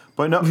 Heist?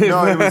 But no,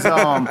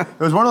 it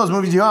was one of those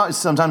movies. You know,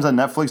 sometimes on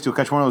Netflix you'll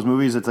catch one of those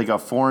movies. It's like a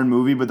foreign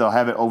movie, but they'll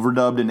have it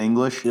overdubbed in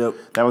English. Yep.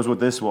 That was what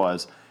this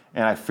was,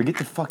 and I forget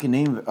the fucking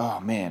name of it. Oh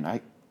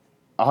man,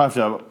 I'll have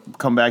to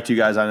come back to you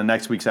guys on the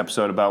next week's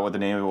episode about what the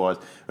name of it was.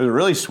 It was a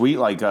really sweet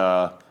like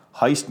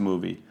heist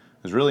movie.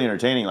 It was really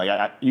entertaining.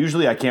 Like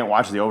usually I can't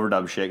watch the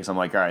overdub shit because I'm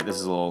like, all right, this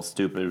is a little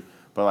stupid.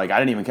 But like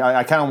I kind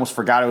of almost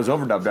forgot it was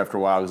overdubbed after a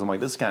while because I'm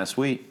like, this is kind of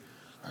sweet.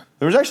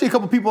 There was actually a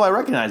couple people I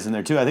recognized in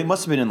there too. I think it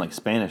must have been in like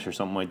Spanish or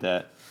something like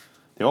that.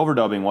 The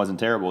overdubbing wasn't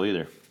terrible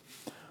either.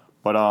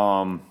 But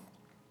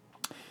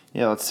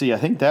yeah, let's see. I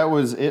think that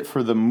was it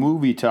for the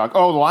movie talk.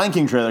 Oh, the Lion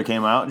King trailer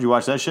came out. Did you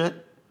watch that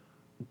shit?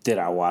 Did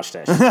I watch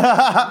that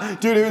shit?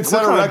 Dude, it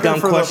set What a kind of record dumb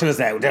for question is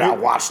that? Did I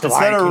watch the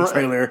Lion King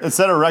trailer? It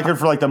set a record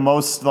for like the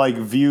most like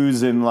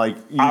views in like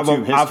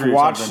YouTube history. I've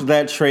watched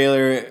that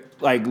trailer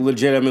like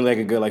legitimately like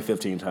a good like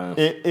 15 times.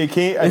 It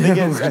came. I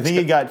think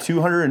it got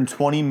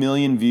 220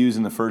 million views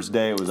in the first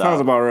day it was out.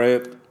 Sounds about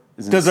right.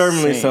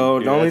 Deservedly insane, so.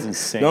 dude.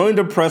 The only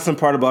depressing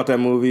part about that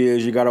movie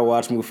is you got to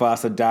watch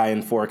Mufasa die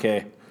in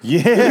 4K.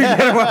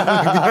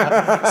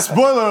 Yeah.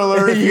 Spoiler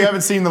alert if you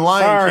haven't seen The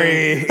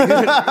Lion King.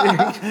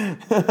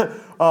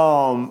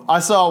 I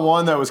saw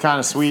one that was kind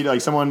of sweet.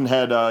 Like someone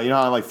had, you know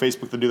how on like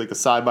Facebook they do like the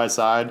side by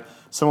side.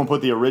 Someone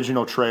put the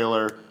original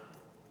trailer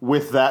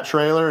with that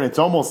trailer, and it's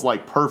almost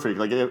like perfect.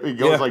 Like it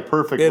goes like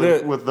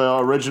perfect with the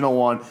original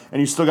one,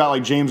 and you still got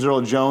like James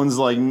Earl Jones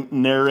like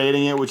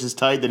narrating it, which is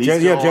tight. That he's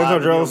James Earl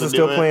Jones is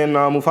still playing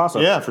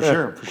Mufasa. Yeah,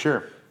 for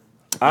sure.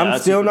 I'm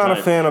still not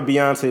a fan of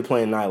Beyonce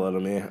playing Nyla to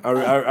me.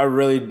 I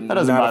really that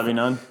doesn't bother me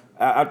none.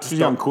 She's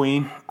young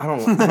queen. I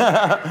don't.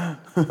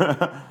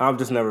 I've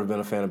just never been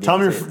a fan of Beyonce. Tell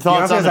me your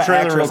thoughts on the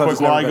trailer real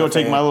quick while I go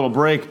take my little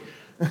break.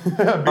 Be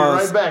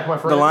right back, my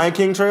friend. The Lion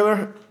King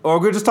trailer? Or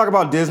we'll just talk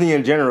about Disney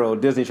in general,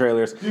 Disney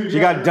trailers. Dude, you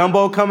got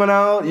Dumbo coming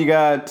out, you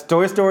got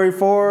Toy Story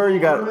 4, you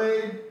got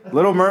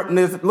Little Mermaid.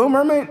 Is that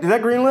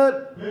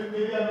greenlit?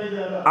 Maybe I made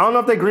that up. I don't know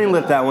if they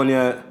greenlit that one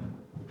yet.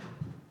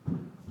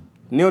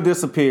 Neil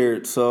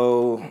disappeared,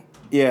 so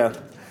yeah.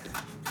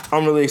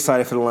 I'm really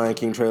excited for the Lion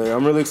King trailer.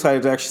 I'm really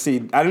excited to actually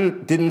see. I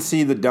didn't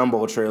see the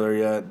Dumbo trailer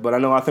yet, but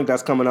I think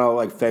that's coming out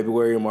like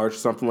February or March or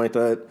something like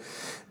that.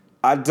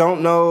 I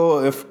don't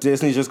know if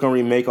Disney's just gonna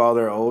remake all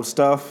their old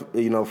stuff,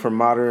 from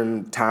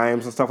modern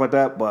times and stuff like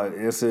that. But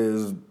this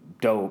is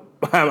dope.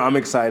 I'm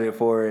excited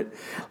for it.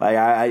 Like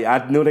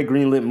I knew they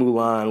greenlit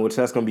Mulan, which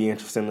that's gonna be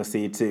interesting to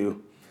see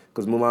too,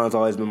 because Mulan's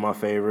always been my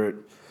favorite.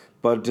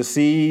 But to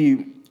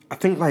see, I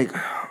think like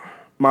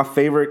my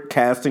favorite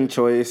casting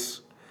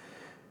choice.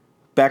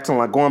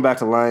 Going back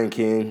to Lion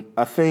King,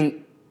 I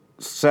think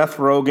Seth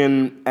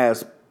Rogen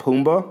as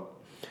Pumbaa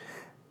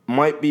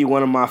might be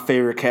one of my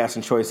favorite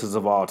casting choices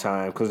of all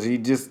time, because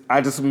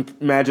I just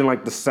imagine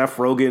like the Seth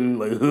Rogen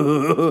like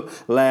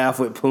laugh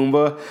with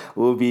Pumbaa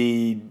will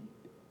be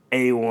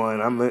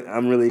A1.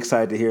 I'm really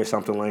excited to hear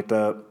something like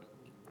that.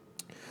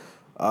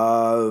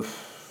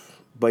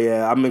 But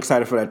yeah, I'm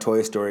excited for that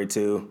Toy Story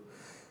too.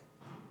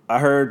 I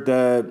heard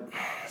that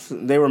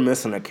they were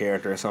missing a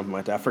character or something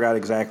like that. I forgot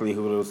exactly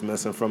who was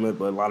missing from it,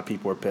 but a lot of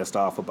people were pissed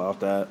off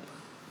about that.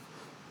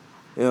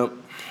 Yep.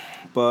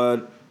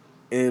 But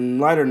in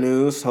lighter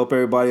news, hope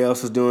everybody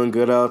else is doing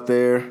good out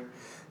there.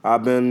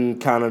 I've been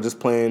kind of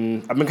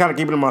keeping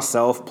to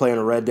myself, playing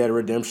Red Dead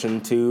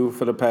Redemption 2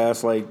 for the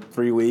past,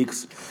 3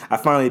 weeks. I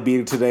finally beat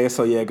it today,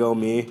 so yeah, go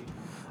me.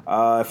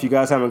 If you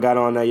guys haven't got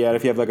on that yet,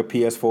 if you have, a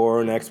PS4 or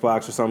an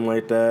Xbox or something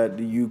like that,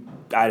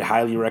 I'd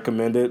highly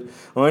recommend it.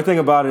 The only thing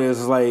about it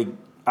is,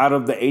 out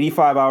of the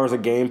 85 hours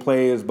of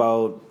gameplay, you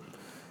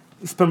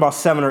spend about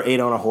 7 or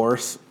 8 on a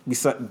horse.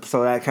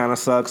 So that kind of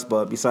sucks,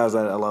 but besides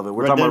that, I love it.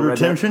 We're talking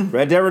about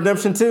Red Dead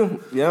Redemption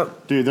 2.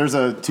 Yep. Dude, there's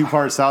a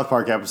 2-part South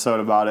Park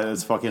episode about it.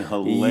 It's fucking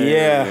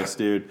hilarious,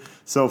 dude.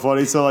 So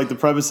funny. So, the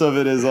premise of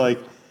it is, they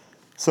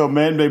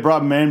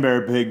brought Man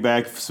Bear Pig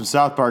back. Some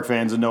South Park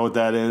fans would know what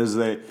that is.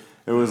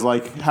 It was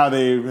how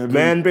they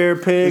Man Bear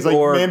Pig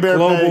or Man-Bear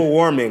global Pig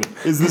warming.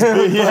 Is this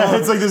big, yeah,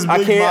 it's like this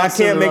big I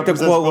can't make the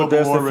quote with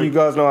this. Warming. If you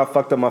guys know I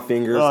fucked up my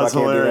fingers, Oh, that's so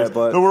I can't hilarious. do that.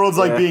 But the world's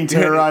being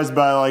terrorized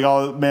by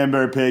all Man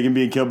Bear Pig and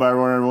being killed by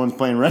everyone. Everyone's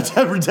playing Red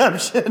Dead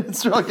Redemption.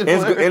 It's fucking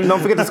hilarious. And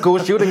don't forget the school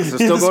shootings are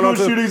still going on.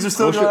 Shootings are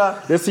still going on.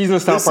 This season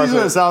of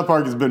South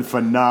Park has been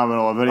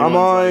phenomenal. I'm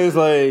always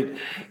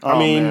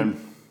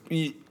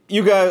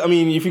you guys,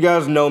 if you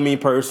guys know me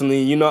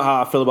personally, you know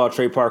how I feel about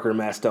Trey Parker and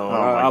Matt Stone.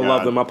 I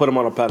love them. I put them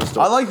on a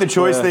pedestal. I like the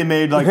choice they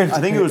made. I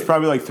think it was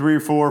probably 3 or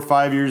 4 or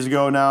 5 years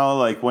ago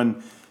now.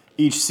 When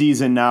each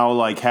season now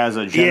has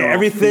a general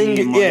everything.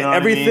 Theme,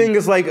 everything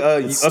is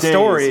a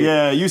story.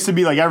 Yeah, it used to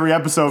be every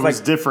episode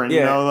was different.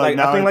 Yeah, now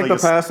I think the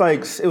past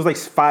it was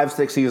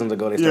 5-6 seasons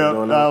ago they started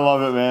doing that. I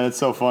love it, man. It's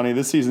so funny.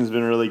 This season's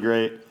been really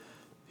great.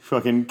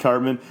 Fucking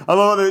Cartman. I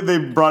love how they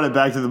brought it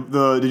back to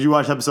the. Did you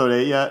watch episode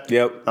 8 yet?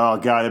 Yep. Oh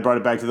god, they brought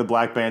it back to the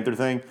Black Panther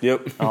thing.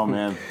 Yep. Oh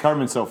man,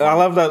 Cartman's so funny. I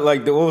love that.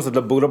 What was it?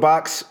 The Buddha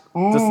box.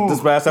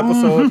 This last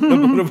episode. The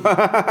Buddha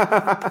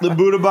box. The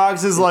Buddha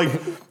box is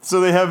so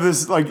they have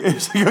this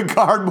it's a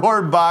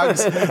cardboard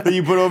box that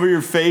you put over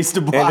your face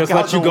to block and just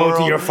out let you go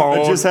to your phone.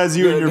 It just has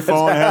you and your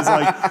phone. It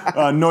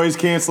has noise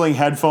canceling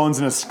headphones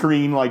and a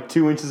screen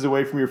 2 inches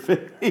away from your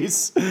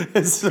face.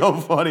 It's so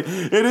funny.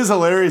 It is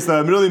hilarious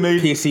though. It really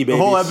made PC babies. The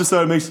whole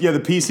episode makes the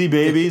PC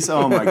babies.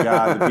 Oh my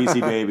god, the PC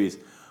babies.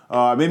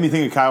 It made me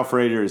think of Kyle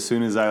Frazier as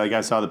soon as I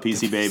saw the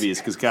PC babies,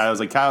 because I was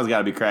like, Kyle's got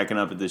to be cracking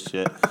up at this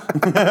shit.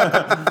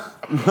 I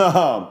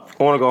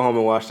want to go home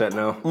and watch that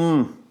now.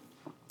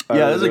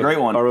 Yeah, this is a great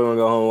one. I really want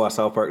to go home and watch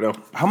South Park though.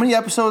 How many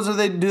episodes do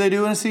they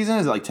do in a season?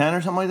 Is it like 10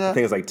 or something like that? I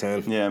think it's like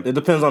 10. Yeah. It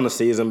depends on the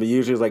season, but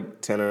usually it's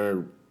like 10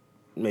 or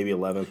maybe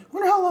 11. I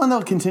wonder how long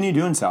they'll continue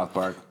doing South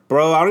Park.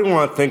 Bro, I don't even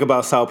want to think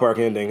about South Park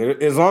ending.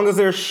 As long as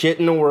there's shit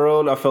in the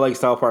world, I feel like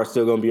South Park's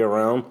still going to be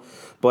around.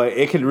 But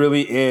it could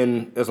really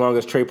end as long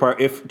as Trey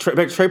Parker. If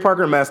Trey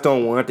Parker and Matt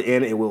Stone want it to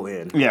end, it will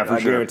end. Yeah, for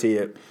sure. I guarantee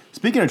it.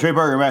 Speaking of Trey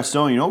Parker and Matt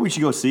Stone, you know what we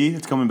should go see?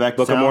 It's coming back to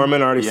Book of town.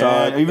 Mormon, already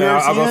saw it. Have you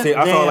ever seen it?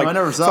 I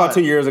never saw it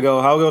 2 years ago.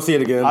 I'll go see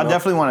it again. I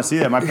definitely want to see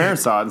that. My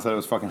parents saw it and said it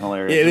was fucking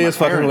hilarious. It is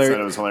fucking hilarious.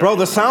 Said it was hilarious. Bro,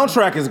 the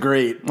soundtrack is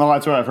great. Oh,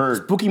 that's what I've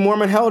heard. Spooky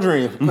Mormon Hell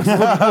Dream. Dude,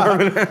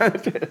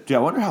 I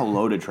wonder how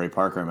loaded Trey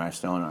Parker and Matt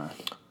Stone are.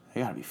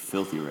 They gotta be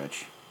filthy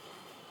rich.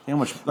 How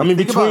much? I mean,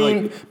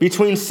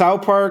 between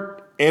South Park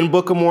and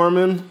Book of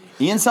Mormon,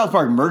 and South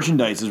Park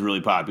merchandise is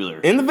really popular.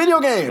 in the video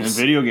And games.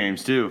 video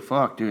games too.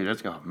 Fuck, dude,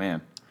 that's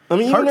man. I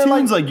mean, even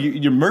Cartoons, they're like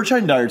your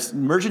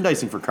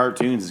merchandising for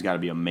cartoons has got to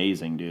be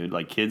amazing, dude.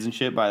 Like kids and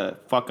shit buy the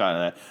fuck out of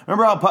that.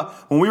 Remember how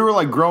when we were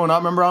like growing up?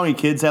 Remember how many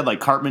kids had like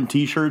Cartman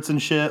T-shirts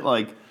and shit?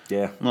 Like,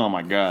 yeah. oh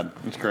my god,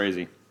 it's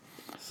crazy.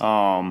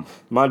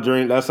 My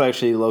dream. That's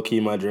actually low key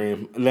my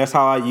dream. And that's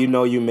how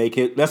you make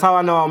it. That's how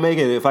I know I'll make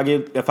it. If I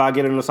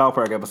get in a South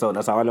Park episode,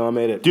 that's how I know I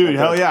made it. Dude,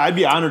 hell yeah, I'd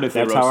be honored if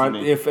That's they roasted how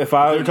me. if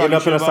I end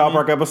up in a South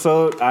Park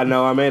episode, I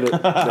know I made it.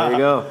 There you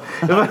go.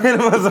 If I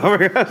end up in a South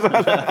Park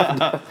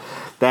episode,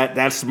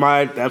 that's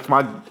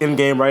my end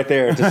game right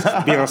there. Just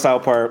being on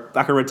South Park,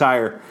 I can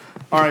retire.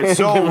 All right,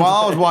 so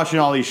while I was watching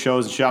all these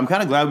shows and shit, I'm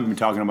kind of glad we've been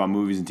talking about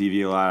movies and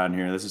TV a lot on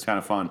here. This is kind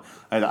of fun.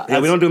 Yeah,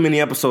 we don't do many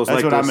episodes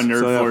like this. That's what I'm a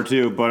nerd so, yeah. for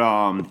too.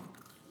 But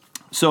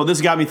so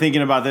this got me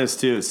thinking about this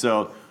too.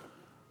 So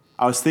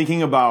I was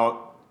thinking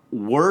about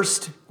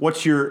what's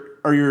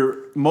your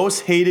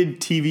most hated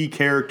TV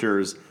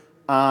characters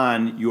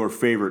on your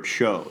favorite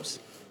shows.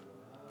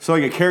 So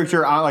like a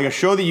character on like a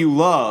show that you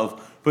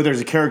love, but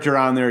there's a character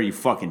on there you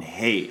fucking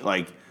hate.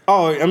 Like,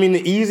 oh, I mean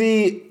the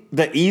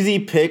easy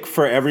pick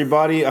for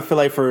everybody. I feel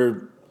like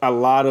for a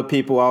lot of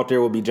people out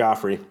there will be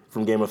Joffrey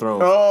from Game of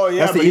Thrones. oh yeah,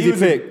 that's the but easy he was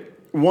pick.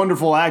 a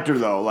wonderful actor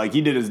though. Like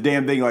he did his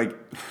damn thing. Like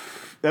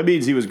that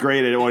means he was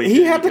great at what he did.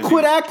 He had to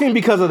quit acting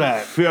because of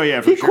that. Oh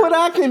yeah, he quit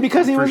acting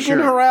because he was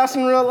getting harassed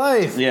in real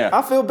life. Yeah,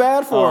 I feel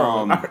bad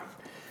for him.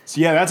 So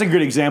yeah, that's a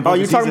good example. Oh,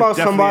 you talking about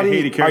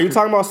somebody? Are you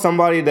talking about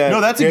somebody that?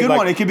 No, that's a good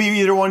one. It could be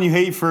either one you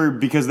hate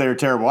because they're a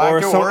terrible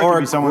actor, or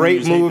a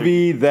great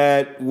movie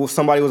that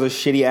somebody was a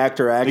shitty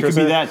actor or actress. It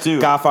could be that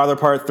too. Godfather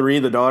Part 3,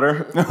 The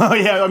Daughter. Oh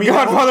yeah, I mean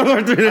Godfather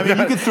Part 3. I mean,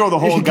 you could throw the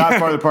whole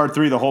Godfather Part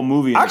 3, the whole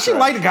movie. I actually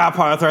liked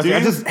Godfather Part 3. I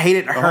just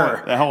hated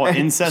her. The whole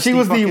incest. She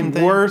was the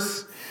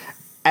worst.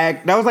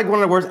 That was like one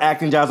of the worst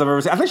acting jobs I've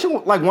ever seen. I think she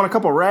like won a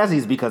couple of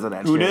Razzies because of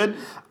that. Who shit.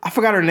 did? I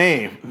forgot her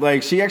name.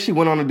 Like she actually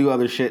went on to do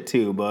other shit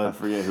too, but I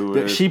forget who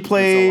it is. She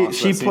played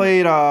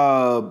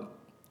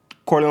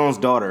Corleone's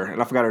daughter,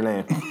 and I forgot her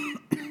name.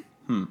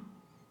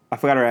 I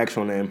forgot her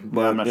actual name,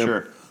 but yeah, I'm not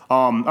sure.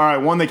 All right,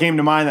 one that came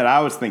to mind that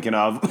I was thinking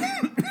of.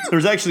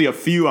 There's actually a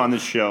few on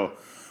this show.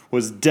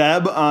 Was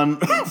Deb on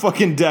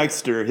fucking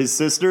Dexter? His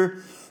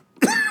sister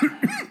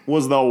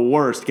was the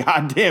worst.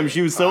 God damn,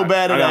 she was so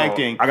bad at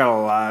acting. I got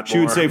a lot. She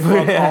would say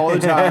fuck all the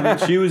time.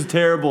 She was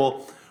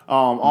terrible.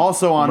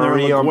 Also on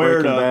Maria there, on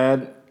Breaking LaGuardia.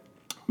 Bad.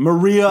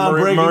 Maria on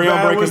Breaking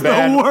Bad was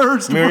the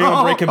worst. Maria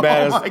on Breaking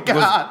Bad Oh my God.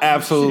 was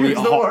absolutely She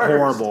was the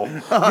worst. horrible.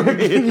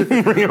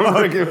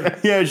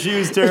 Yeah, she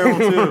was terrible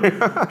too.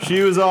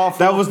 She was awful.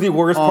 That was the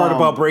worst part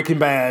about Breaking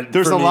Bad.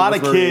 There's for a me, lot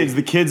was of Maria. kids.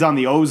 The kids on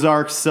the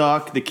Ozark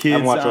suck. The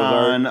kids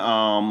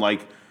on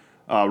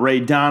Ray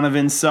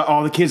Donovan suck.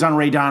 Oh, the kids on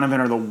Ray Donovan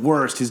are the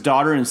worst. His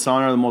daughter and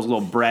son are the most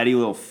little bratty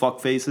little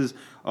fuck faces.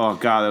 Oh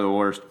God, they're the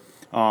worst.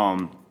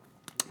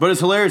 But it's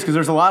hilarious because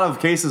there's a lot of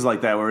cases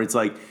like that where it's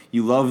like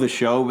you love the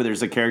show, but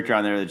there's a character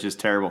on there that's just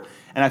terrible.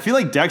 And I feel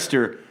like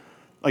Dexter,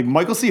 like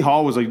Michael C.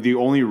 Hall was like the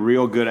only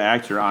real good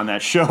actor on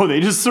that show. They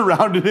just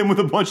surrounded him with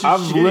a bunch of I've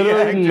shitty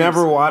literally actors.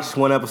 never watched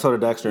one episode of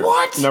Dexter.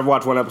 What? Never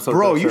watched one episode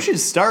Bro, of Dexter. you should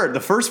start. The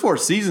first 4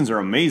 seasons are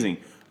amazing.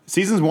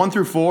 Seasons 1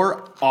 through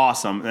 4,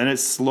 awesome. And it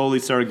slowly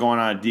started going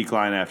on a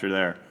decline after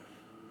there.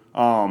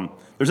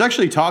 There's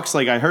actually talks,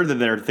 like I heard that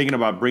they're thinking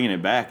about bringing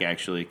it back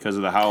actually because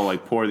of how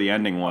like poor the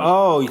ending was.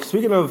 Oh,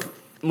 speaking of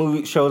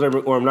movie shows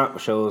or not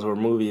shows or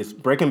movies,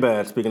 Breaking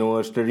Bad. Speaking of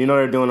which, you know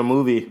they're doing a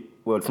movie.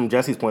 Well, from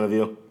Jesse's point of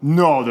view,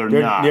 No, they're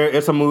not.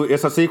 It's a movie.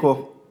 It's a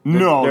sequel.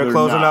 No, they're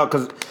closing not. out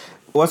because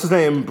what's his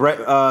name?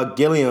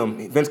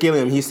 Vince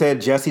Gilliam. He said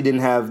Jesse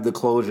didn't have the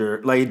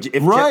closure. Like,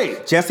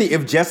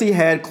 if Jesse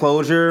had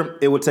closure,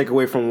 it would take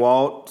away from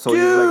Walt. So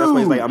he's like, that's why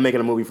he's like, I'm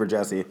making a movie for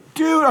Jesse.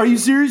 Dude, are you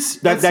serious?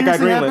 That got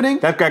seriously greenlit. happening?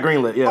 That got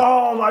greenlit. Yeah.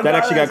 Oh my god, that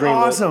actually got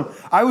that's greenlit.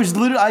 awesome. I was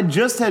literally, I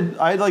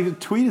had like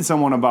tweeted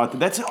someone about that.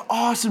 That's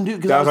awesome,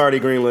 dude. That was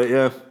already greenlit.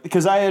 Yeah.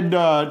 Because I had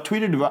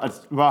tweeted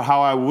about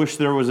how I wish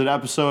there was an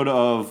episode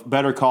of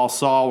Better Call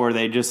Saul where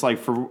they just like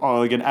for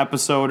like an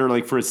episode or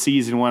like for a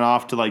season went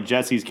off to like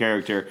Jesse's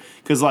character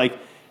because like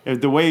if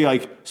the way,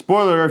 like,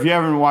 spoiler, if you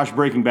haven't watched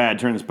Breaking Bad,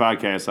 turn this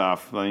podcast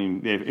off. I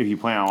mean, if you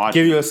plan on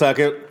watching Give you a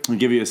second. I'll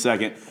give you a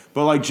second.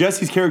 But, like,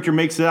 Jesse's character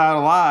makes it out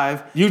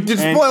alive. You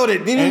just spoiled it.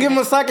 You didn't give him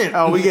a second.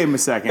 Oh, we gave him a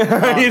second.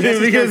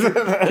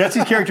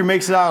 Jesse's character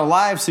makes it out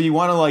alive, so you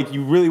want to, like,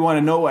 you really want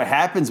to know what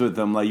happens with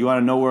him. Like, you want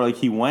to know where, like,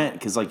 he went.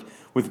 Because, like,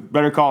 with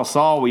Better Call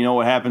Saul, we know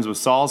what happens with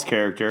Saul's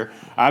character.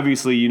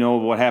 Obviously, you know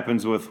what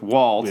happens with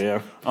Walt.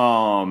 Yeah.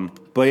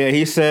 But yeah,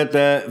 he said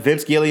that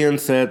Vince Gilligan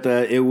said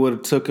that it would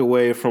have took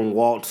away from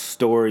Walt's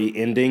story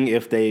ending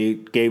if they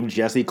gave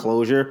Jesse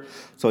closure.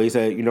 So he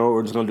said, you know,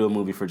 we're just gonna do a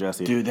movie for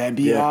Jesse. Dude, that'd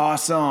be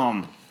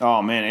awesome.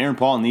 Oh man, Aaron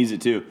Paul needs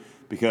it too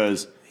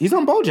because he's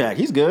on BoJack.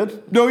 He's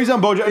good. No, he's on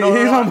BoJack. No,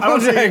 he's on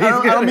BoJack.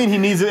 I don't mean he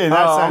needs it in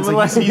that sense.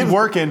 Like, he's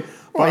working.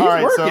 But he's all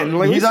right, working. so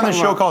Like, he's on a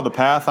show called The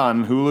Path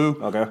on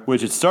Hulu. Okay.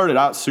 Which it started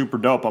out super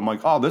dope. I'm like,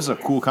 oh, this is a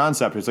cool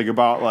concept. It's like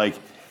about like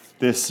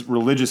this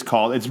religious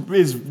cult.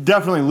 It's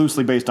definitely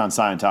loosely based on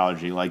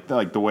Scientology, like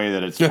the way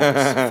that it's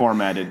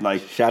formatted.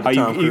 Like shout out to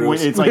Tom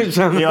Cruise. It's like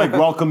they like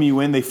welcome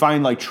you in. They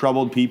find like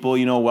troubled people,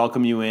 you know,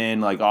 welcome you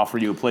in, like offer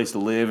you a place to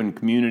live and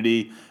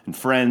community and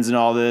friends and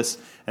all this.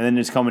 And then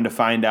just coming to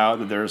find out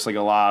that there's like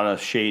a lot of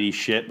shady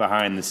shit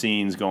behind the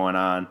scenes going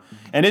on.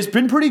 And it's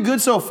been pretty good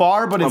so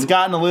far, but it's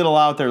gotten a little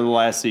out there the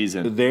last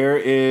season. There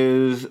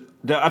is,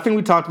 I think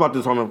we talked about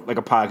this on a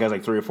podcast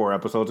like 3 or 4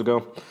 episodes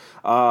ago.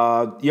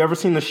 You ever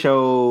seen the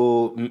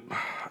show?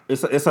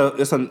 It's a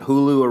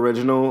Hulu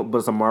original, but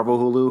it's a Marvel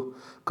Hulu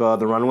called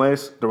The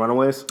Runaways.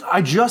 I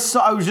was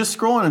just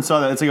scrolling and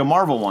saw that. It's like a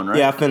Marvel one, right?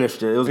 Yeah, I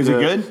finished it. It was Is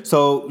good. it good?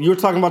 So you were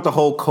talking about the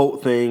whole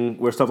cult thing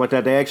where stuff like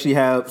that. They actually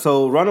have,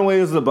 so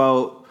Runaways is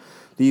about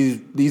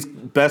these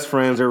best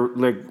friends.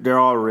 They're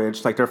all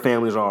rich, like their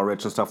families are all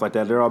rich and stuff like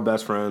that. They're all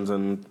best friends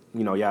and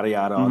yada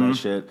yada, all that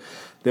shit.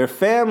 Their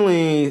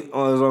family,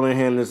 on the other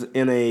hand, is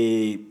in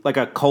a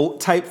cult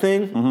type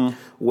thing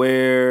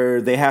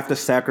where they have to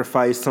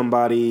sacrifice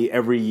somebody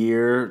every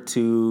year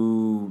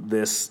to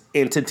this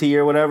entity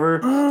or whatever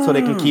so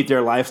they can keep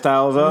their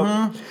lifestyles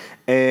up.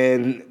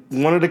 And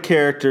one of the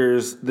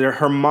characters,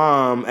 her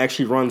mom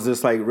actually runs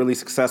this like really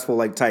successful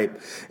like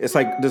type. It's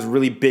like this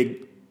really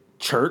big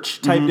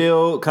church type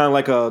deal, kind of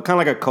like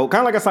a cult,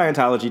 kind of like a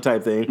Scientology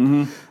type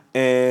thing.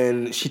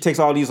 And she takes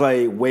all these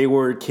like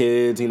wayward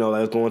kids,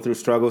 that's going through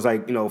struggles,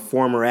 like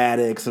former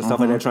addicts and stuff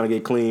like that, trying to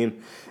get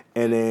clean.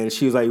 And then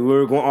she was like,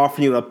 "We're going to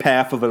offer you a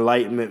path of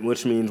enlightenment,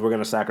 which means we're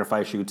going to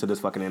sacrifice you to this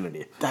fucking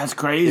entity." That's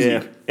crazy.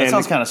 Yeah. That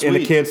sounds kind of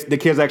sweet. And the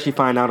kids actually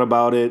find out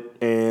about it,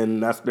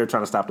 and they're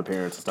trying to stop the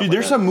parents. And stuff Dude, like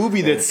there's that. some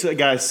movie that's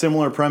got a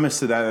similar premise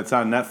to that that's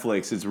on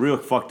Netflix. It's real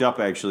fucked up,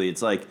 actually.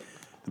 It's like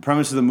the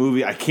premise of the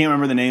movie. I can't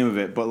remember the name of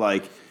it, but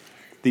like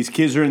these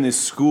kids are in this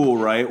school,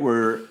 right,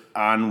 where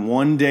on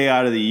one day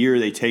out of the year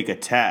they take a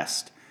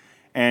test.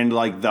 And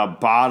like the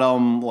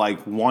bottom,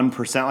 like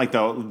 1%, like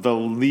the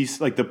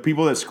least, like the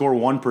people that score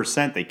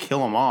 1%, they kill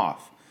them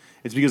off.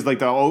 It's because like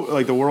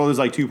the world is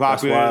like too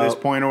popular at this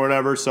point or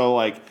whatever. So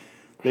like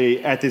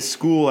they at this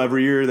school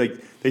every year, like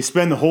they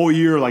spend the whole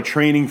year like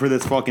training for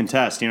this fucking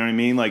test. You know what I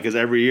mean? Like because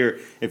every year,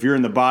 if you're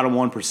in the bottom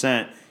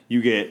 1%,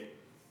 you get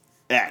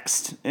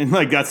X'd, and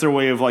like that's their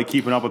way of like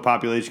keeping up with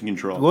population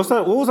control. What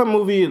was that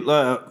movie?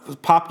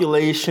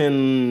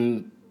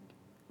 Population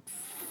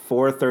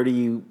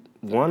 431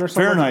 or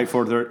something? Fahrenheit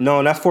 430.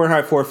 No, that's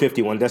Fahrenheit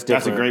 451. That's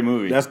different. That's a great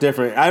movie. That's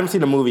different. I haven't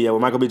seen the movie yet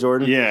with Michael B.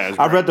 Jordan. Yeah,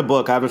 I've read the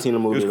book. I haven't seen the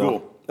movie It was though.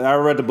 cool. I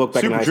read the book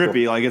back in high Super school.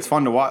 trippy, like it's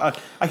fun to watch.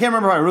 I can't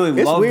remember if I really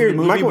It's loved weird. the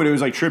movie, Michael- but it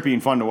was like trippy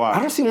and fun to watch. I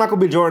don't see Michael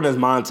B. Jordan as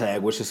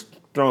Montag, which is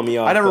throwing me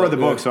off. I never read the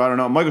but, book, so I don't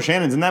know. Michael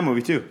Shannon's in that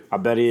movie too. I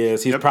bet he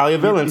is. He's Yep. probably a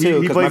villain He too,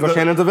 because plays Michael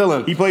Shannon's a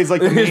villain. He plays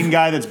like the main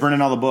guy that's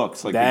burning all the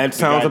books. Like That the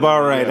sounds guy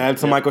about right. yeah,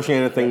 That's a Michael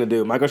Shannon thing to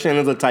do. Michael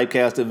Shannon's a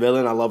typecasted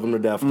villain. I love him to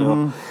death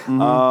still.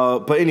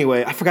 But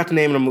anyway, I forgot the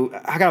name of the movie.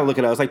 I gotta look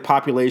it up. It's like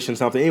Population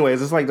something.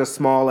 Anyways, it's like the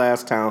small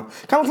ass town.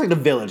 Kind of like The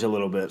Village a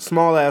little bit.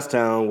 Small ass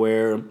town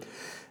where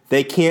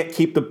they can't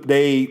keep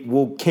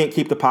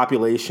the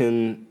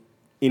population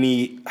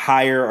any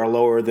higher or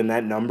lower than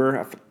that number.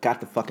 I forgot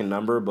the fucking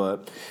number,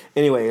 but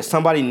anyway, if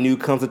somebody new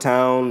comes to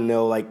town and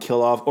they'll like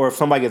kill off, or if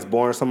somebody gets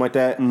born or something like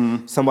that,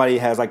 somebody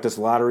has like this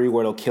lottery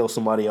where they'll kill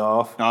somebody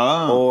off.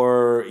 Oh.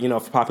 Or,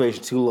 if the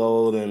population's too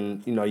low,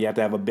 then, you have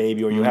to have a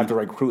baby, or you have to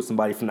recruit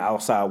somebody from the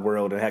outside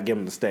world and get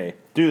them to stay.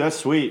 Dude, that's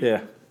sweet.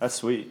 Yeah. That's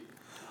sweet.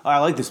 I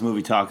like this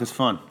movie talk. It's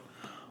fun.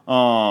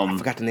 I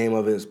forgot the name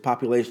of it. It's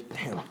Population.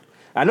 Damn.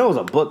 I know it was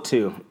a book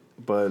too,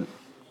 but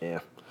yeah.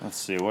 Let's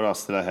see. What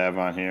else did I have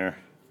on here?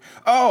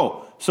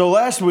 Oh, so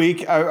last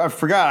week, I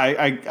forgot.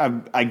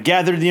 I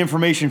gathered the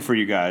information for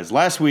you guys.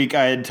 Last week,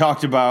 I had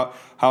talked about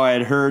how I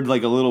had heard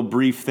like a little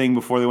brief thing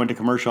before they went to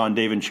commercial on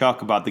Dave and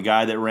Chuck about the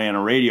guy that ran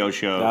a radio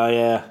show Oh,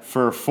 yeah.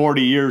 for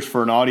 40 years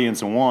for an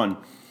audience of one.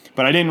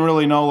 But I didn't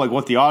really know like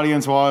what the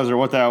audience was or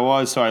what that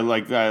was, so I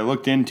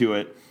looked into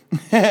it.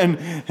 and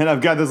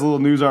I've got this little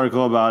news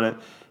article about it.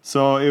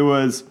 So it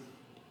was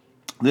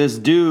this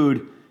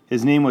dude,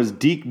 his name was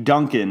Deke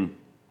Duncan.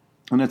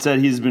 And it said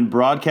he's been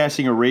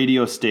broadcasting a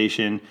radio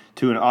station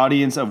to an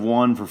audience of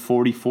one for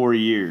 44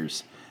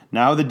 years.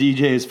 Now the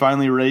DJ is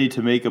finally ready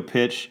to make a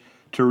pitch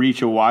to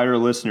reach a wider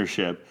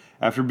listenership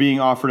after being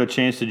offered a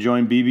chance to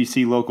join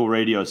BBC local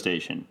radio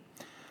station.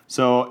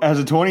 So, as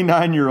a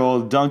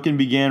 29-year-old, Duncan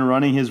began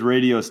running his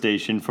radio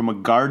station from a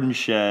garden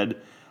shed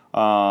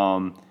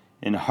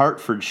in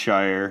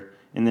Hertfordshire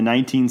in the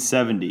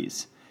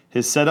 1970s.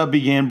 His setup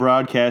began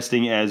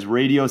broadcasting as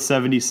Radio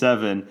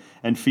 77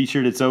 and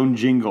featured its own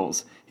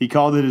jingles. He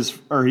called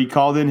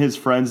in his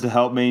friends to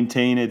help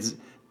maintain its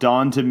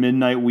dawn to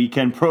midnight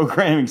weekend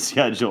programming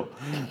schedule.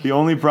 The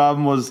only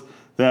problem was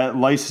that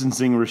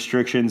licensing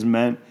restrictions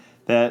meant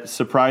that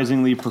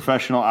surprisingly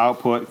professional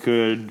output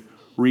could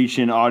reach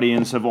an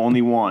audience of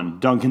only one,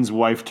 Duncan's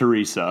wife,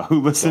 Teresa, who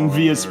listened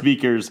via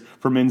speakers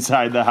from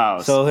inside the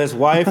house. So his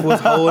wife was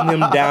holding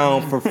him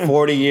down for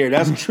 40 years.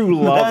 That's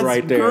true love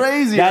right there. That's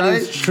crazy, That right?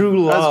 is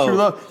true love. That's true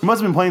love. He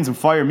must have been playing some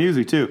fire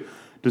music, too.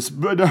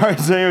 All right,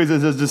 so anyways, it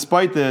says,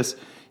 despite this,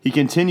 he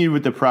continued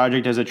with the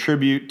project as a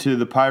tribute to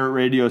the pirate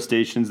radio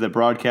stations that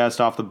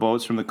broadcast off the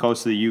boats from the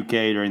coast of the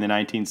UK during the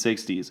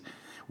 1960s,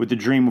 with the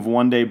dream of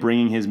one day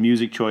bringing his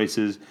music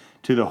choices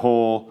to the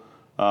whole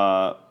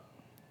of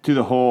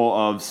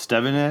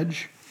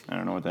Stevenage. I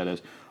don't know what that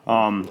is.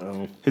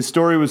 His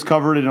story was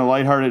covered in a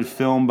lighthearted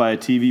film by a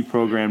TV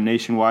program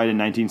nationwide in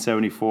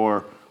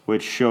 1974,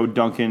 which showed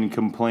Duncan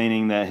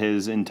complaining that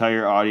his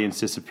entire audience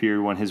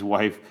disappeared when his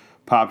wife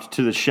popped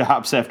to the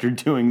shops after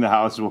doing the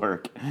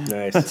housework.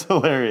 Nice. That's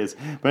hilarious.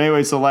 But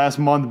anyway, so last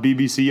month,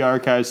 BBC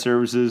Archive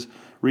Services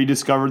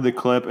rediscovered the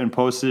clip and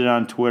posted it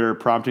on Twitter,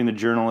 prompting the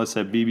journalists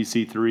at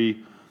BBC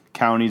Three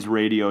Counties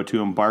Radio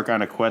to embark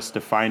on a quest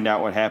to find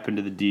out what happened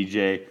to the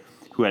DJ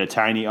who had a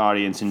tiny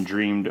audience and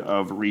dreamed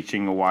of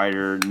reaching a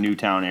wider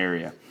Newtown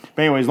area.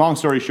 But anyways, long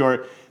story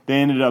short, they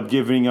ended up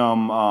giving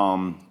him,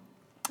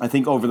 I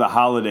think over the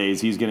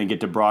holidays, he's going to get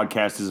to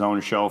broadcast his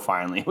own show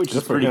finally, which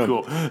is pretty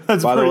cool.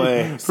 That's By the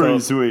way, pretty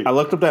sweet. I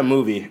looked up that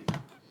movie,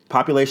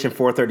 Population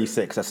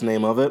 436. That's the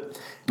name of it.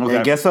 Okay.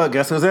 And guess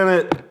who's in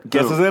it?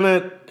 Guess who's in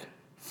it?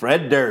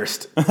 Fred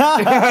Durst. That's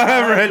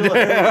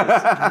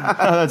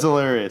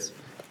hilarious.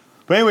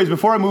 But anyways,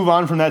 before I move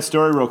on from that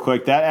story real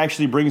quick, that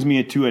actually brings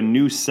me to a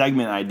new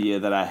segment idea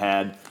that I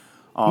had.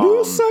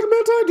 New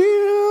segment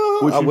idea.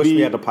 Which I would wish be-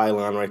 we had the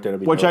pylon right there.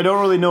 Which I don't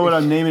really know what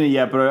I'm naming it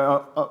yet,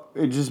 but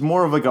it's just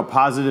more of like a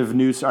positive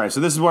news. All right, so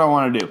this is what I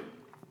want to do.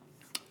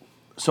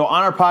 So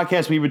on our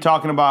podcast, we've been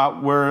talking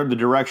about where the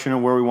direction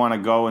of where we want to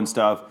go and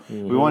stuff.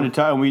 Mm-hmm. We wanted to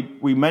talk, and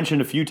we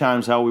mentioned a few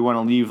times how we want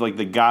to leave like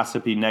the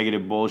gossipy,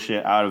 negative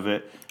bullshit out of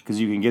it because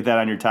you can get that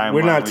on your timeline.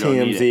 We're not We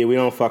don't need it. TMZ. We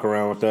don't fuck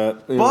around with that.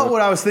 You But know?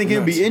 what I was thinking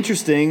would be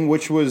interesting,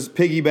 which was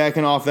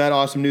piggybacking off that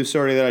awesome news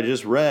story that I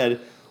just read,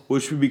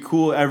 which would be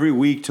cool every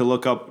week to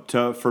look up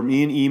for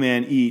me and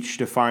E-Man each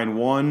to find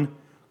one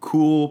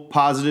cool,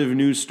 positive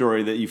news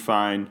story that you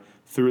find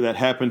that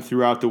happened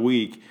throughout the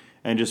week,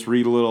 and just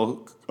read a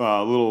little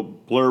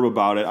blurb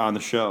about it on the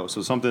show.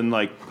 So something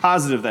like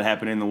positive that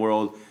happened in the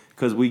world,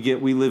 because we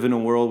live in a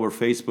world where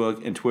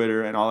Facebook and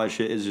Twitter and all that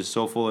shit is just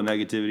so full of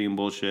negativity and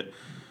bullshit.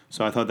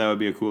 So I thought that would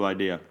be a cool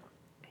idea.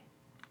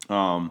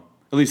 At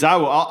least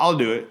I'll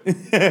do it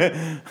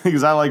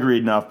because I like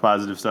reading off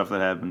positive stuff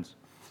that happens.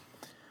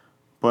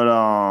 But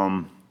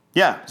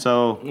yeah.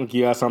 So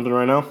You got something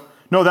right now?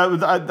 no, that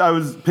was I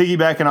was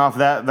piggybacking off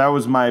that. That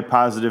was my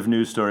positive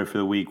news story for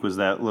the week. Was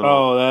that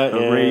little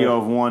Radio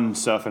of One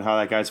stuff and how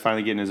that guy's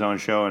finally getting his own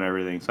show and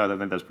everything. So I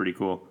think that's pretty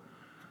cool.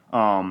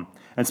 And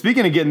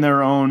speaking of getting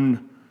their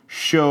own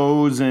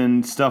shows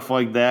and stuff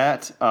like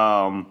that,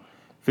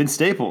 Vince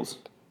Staples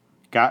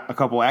got a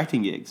couple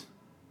acting gigs.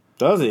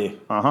 Does he?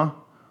 Good.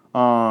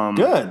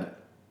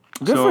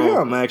 Good for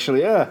him,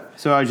 actually, yeah.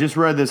 So I just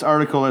read this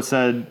article that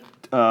said,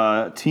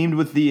 teamed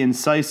with the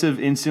incisive,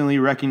 instantly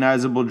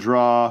recognizable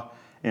draw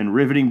and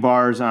riveting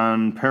bars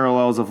on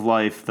parallels of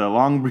life, the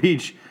Long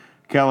Beach,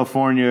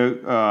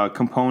 California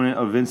component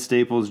of Vince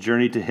Staples'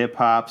 journey to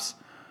hip-hop's...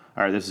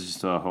 All right, this is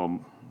just a whole...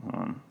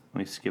 let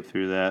me skip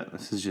through that.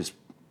 This is just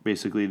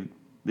basically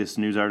this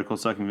news article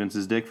sucking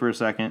Vince's dick for a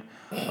second.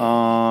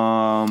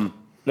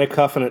 They're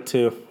cuffing it,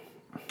 too.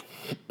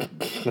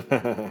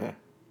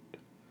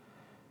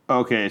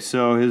 Okay,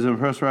 so his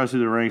impressive rise through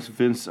the ranks,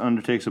 Vince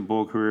undertakes a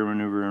bold career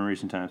maneuver in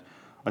recent times.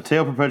 A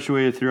tale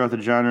perpetuated throughout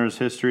the genre's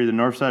history, the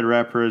Northside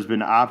rapper has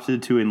been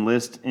opted to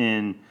enlist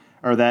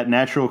that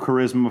natural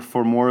charisma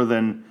for more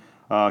than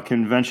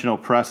conventional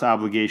press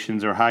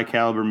obligations or high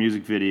caliber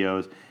music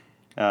videos.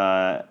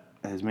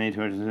 Has made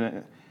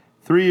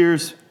 3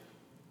 years.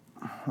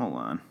 Hold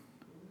on.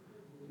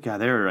 God,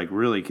 they were like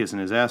really kissing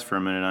his ass for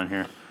a minute on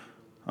here.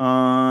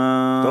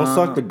 Don't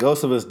suck the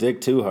ghost of his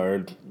dick too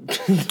hard.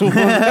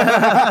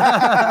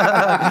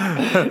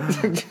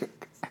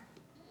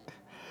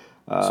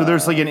 So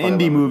there's like an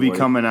indie movie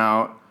coming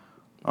out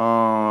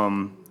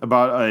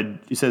about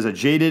he says a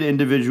jaded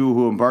individual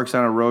who embarks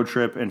on a road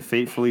trip and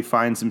fatefully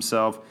finds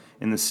himself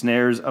in the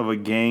snares of a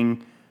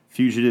gang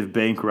fugitive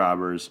bank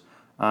robbers.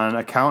 On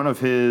account of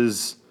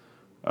his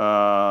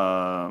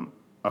formidable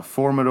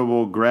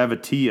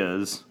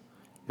gravitias,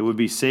 it would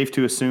be safe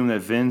to assume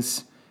that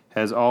Vince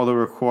has all the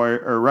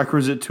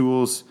requisite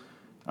tools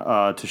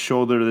to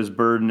shoulder this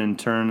burden and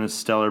turn this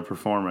stellar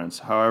performance.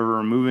 However,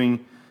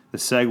 removing the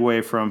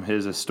segue from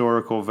his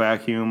historical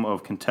vacuum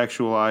of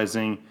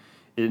contextualizing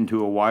it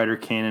into a wider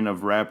canon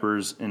of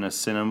rappers in a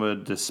cinema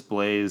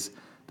displays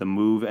the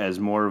move as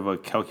more of a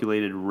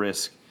calculated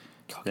risk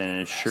than an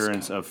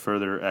assurance of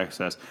further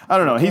access. I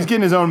don't know. He's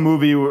getting his own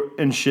movie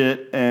and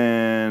shit,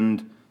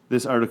 and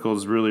this article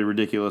is really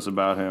ridiculous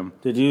about him.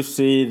 Did you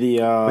see the...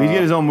 But he's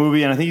getting his own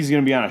movie, and I think he's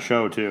going to be on a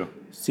show, too.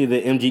 See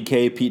the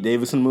MGK Pete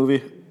Davidson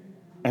movie?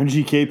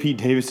 MGK Pete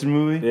Davidson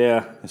movie?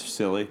 Yeah. That's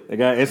silly.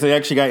 It's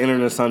actually got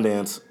entered in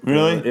Sundance.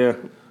 Really? Yeah.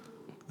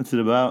 What's it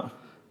about?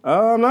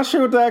 I'm not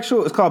sure what the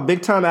actual... It's called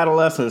Big Time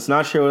Adolescence.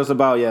 Not sure what it's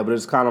about yet, but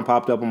it's kind of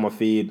popped up on my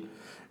feed.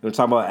 We're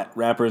talking about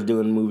rappers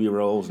doing movie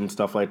roles and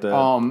stuff like that.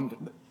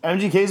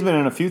 MGK's been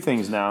in a few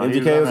things now.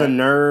 MGK was in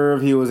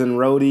Nerve. He was in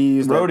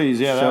Roadies. Roadies,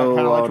 yeah. I kind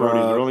of liked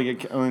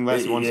Roadies. It only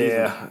lasted one season.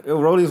 Yeah.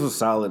 Roadies was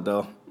solid,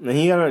 though. And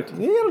he had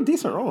a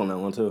decent role in that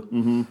one, too.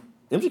 Mm-hmm.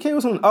 MGK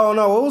was in... Oh,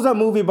 no. What was that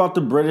movie about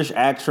the British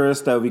actress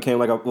that became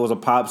was a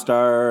pop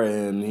star,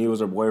 and he was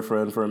her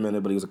boyfriend for a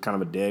minute, but he was kind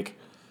of a dick?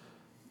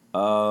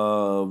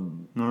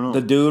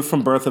 The dude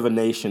from Birth of a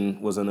Nation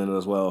was in it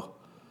as well.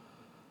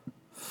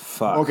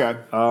 Fuck. Okay.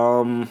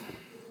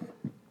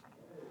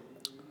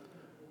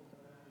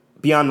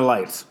 Beyond the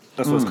Lights.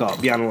 That's what it's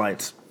called. Beyond the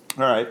Lights.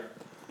 All right.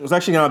 It was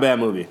actually not a bad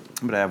movie.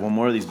 I'm gonna have one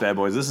more of these bad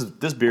boys.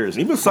 This beer is.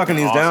 You've been sucking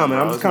these down, man.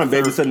 I'm just kind of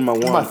babysitting my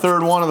one. This is my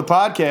third one of the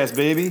podcast,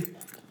 baby.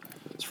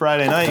 It's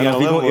Friday night.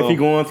 If he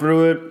going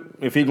through it,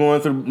 if he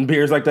going through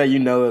beers like that, you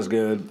know it's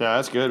good. Yeah,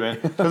 that's good, man.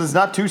 Because it's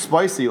not too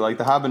spicy. Like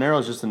the habanero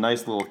is just a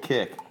nice little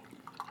kick.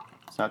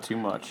 It's not too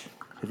much.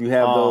 If you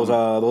have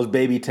those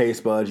baby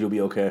taste buds, you'll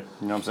be okay.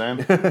 You know what I'm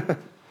saying?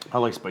 I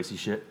like spicy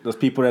shit. Those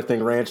people that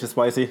think ranch is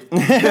spicy.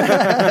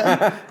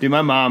 Dude,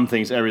 my mom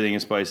thinks everything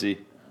is spicy.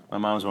 My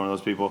mom's one of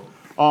those people.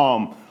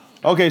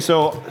 Okay,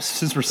 so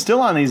since we're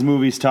still on these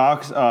movies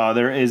talks,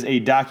 there is a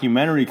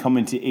documentary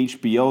coming to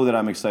HBO that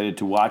I'm excited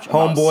to watch.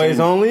 Homeboys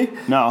only?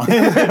 No.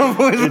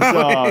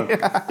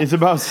 It's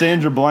about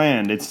Sandra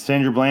Bland. It's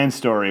Sandra Bland's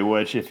story,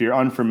 which if you're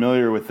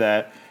unfamiliar with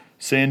that,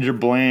 Sandra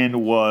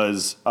Bland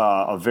was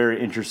a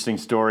very interesting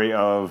story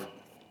of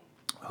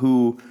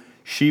who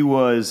she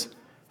was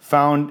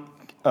found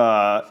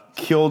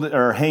killed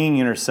or hanging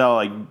in her cell,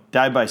 like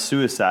died by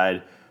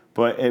suicide.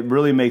 But it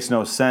really makes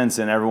no sense,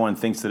 and everyone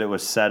thinks that it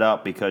was set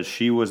up because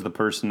she was the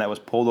person that was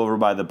pulled over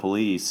by the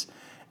police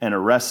and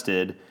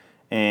arrested,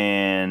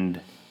 and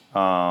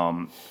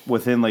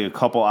within like a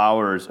couple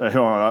hours,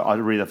 I'll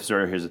read the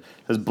story here. It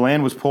says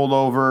Bland was pulled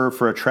over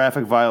for a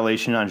traffic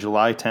violation on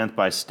July 10th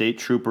by State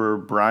Trooper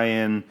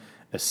Brian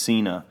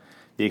Acina.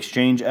 The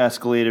exchange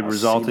escalated,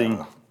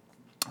 resulting...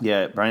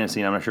 Yeah, Brian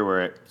Acina, I'm not sure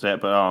where it's at,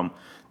 but I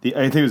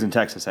think it was in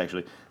Texas,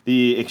 actually.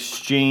 The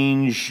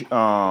exchange...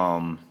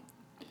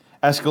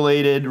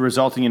 escalated,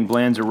 resulting in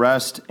Bland's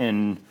arrest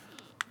and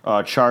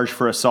charged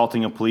for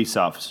assaulting a police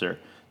officer.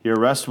 The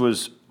arrest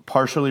was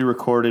partially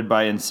recorded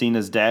by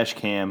Encina's dash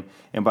cam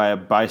and by a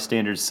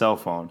bystander's cell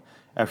phone.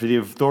 After the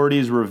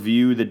authorities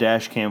reviewed the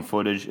dash cam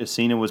footage,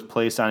 Encina was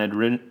placed on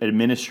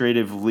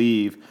administrative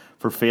leave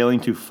for failing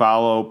to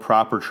follow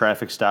proper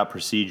traffic stop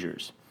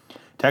procedures.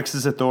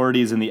 Texas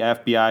authorities and the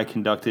FBI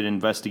conducted an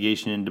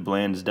investigation into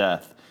Bland's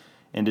death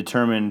and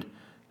determined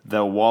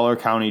the Waller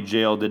County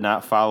Jail did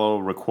not follow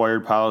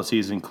required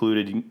policies,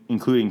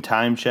 including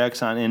time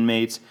checks on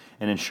inmates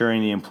and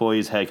ensuring the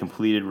employees had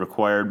completed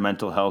required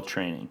mental health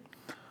training.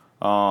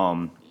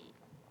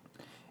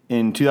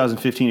 In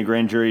 2015, a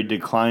grand jury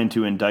declined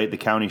to indict the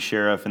county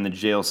sheriff and the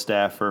jail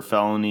staff for a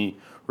felony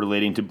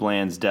relating to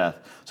Bland's death.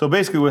 So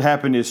basically what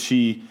happened is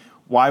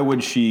why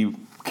would she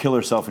kill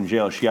herself in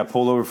jail? She got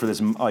pulled over for this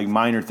like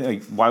minor thing.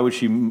 Like, why would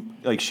she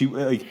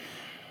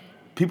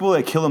people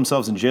that kill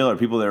themselves in jail are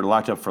people that are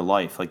locked up for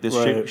life. Like this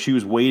chick, she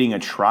was waiting a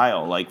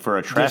trial, like for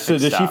a traffic stop.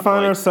 Did she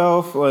find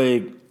herself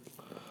like?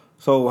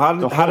 So how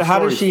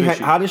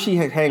did she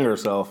hang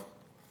herself?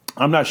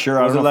 I'm not sure.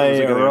 I don't know if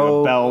it was like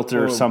a belt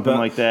or something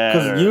like that.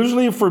 Because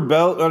usually for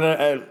belt,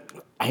 I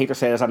hate to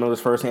say this, I know this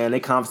firsthand. They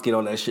confiscate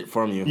all that shit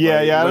from you.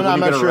 Yeah, I'm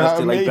not sure.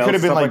 It could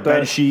have been like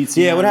bed sheets.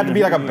 Yeah, it would have to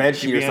be like a bed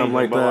sheet or something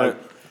like that.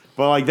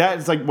 But like that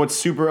is like what's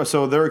super.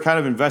 So they're kind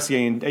of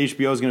investigating.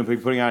 HBO is going to be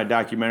putting out a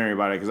documentary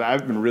about it because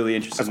I've been really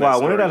interested. Wow,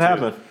 when did that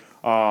happen?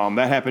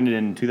 That happened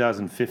in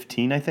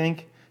 2015, I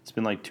think. It's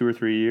been like 2 or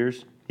 3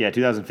 years. Yeah,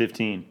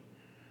 2015.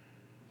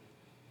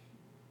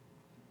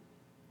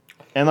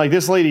 And like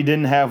this lady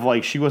didn't have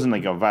like she wasn't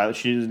like a violent.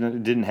 She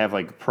didn't have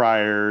like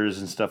priors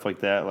and stuff like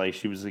that. Like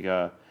she was like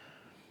a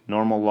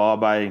normal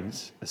law-abiding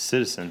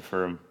citizen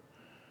for him.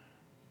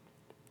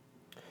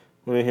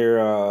 Let me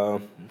hear.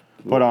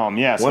 But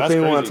yeah, so one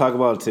thing crazy. I want to talk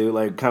about too,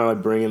 like kind of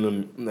like bringing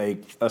them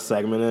like a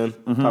segment in.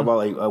 Mm-hmm. Talk about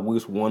like at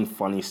least one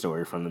funny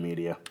story from the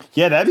media.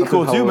 Yeah, that'd be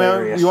cool too,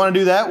 man. You want to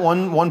do that?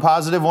 One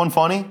positive, one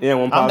funny. Yeah,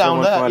 one positive, I'm down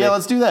with that. Funny. Yeah,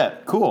 let's do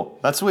that. Cool.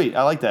 That's sweet.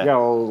 I like that. Got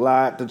a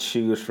lot to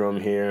choose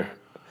from here.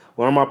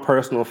 One of my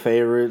personal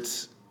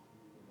favorites.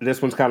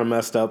 This one's kind of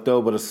messed up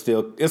though, but it's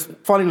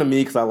funny to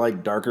me because I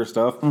like darker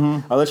stuff.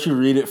 Mm-hmm. I'll let you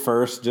read it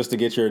first just to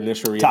get your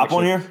initial reaction. Top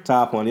one here.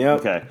 Top one. Yep.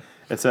 Okay.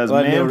 It says,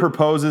 Well, man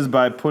proposes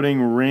by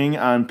putting ring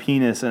on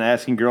penis and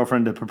asking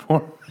girlfriend to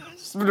perform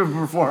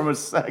a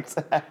sex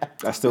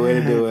act. That's the way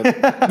to do it.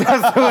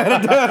 That's the way to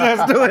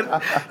do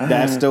it.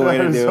 That's the way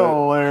to do it.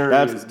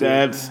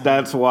 Hilarious,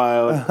 That's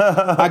wild.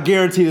 I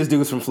guarantee this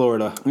dude's from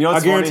Florida. You know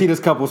what's I guarantee funny? this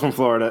couple's from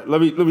Florida. Let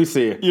me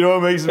see it. You know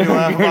what makes me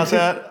laugh about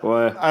that?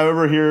 What? I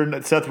remember hearing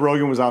that Seth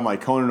Rogen was on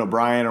like Conan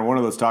O'Brien or one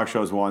of those talk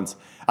shows once.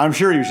 I'm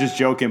sure he was just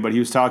joking, but he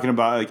was talking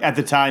about like at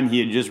the time he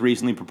had just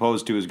recently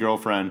proposed to his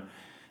girlfriend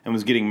and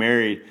was getting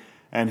married.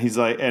 And he's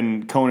like,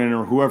 and Conan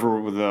or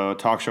whoever the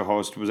talk show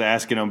host was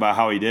asking him about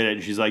how he did it.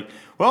 And she's like,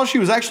 well, she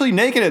was actually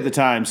naked at the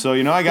time. So,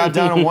 I got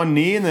down on one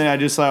knee and then I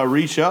just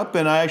reached up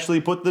and I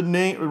actually put the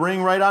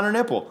ring right on her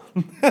nipple.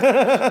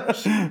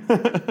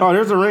 Oh,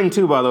 there's a ring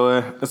too, by the way.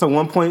 It's a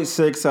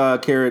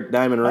 1.6 carat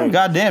diamond ring.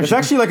 goddamn. It's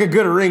actually like a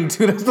good ring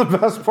too. That's the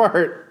best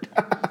part.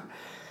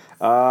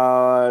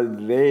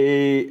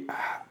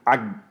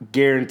 I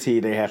guarantee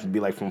they have to be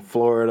like from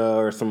Florida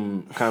or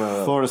some kind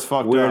of Florida's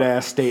fucked weird up.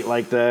 ass state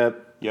like that.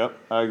 Yep,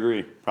 I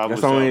agree. Probably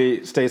That's so.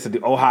 only states that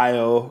do.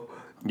 Ohio.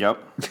 Yep.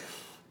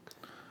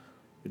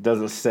 It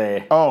doesn't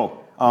say. Oh,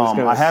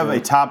 gonna I have say. a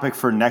topic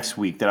for next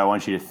week that I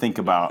want you to think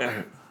about.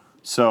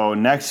 So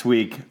next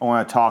week, I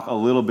want to talk a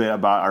little bit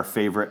about our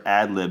favorite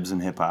ad-libs in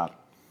hip-hop.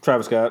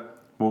 Travis Scott.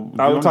 We'll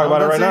talk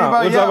about it right now.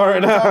 We'll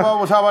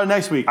talk about it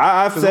next week.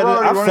 I've said it.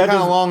 I've said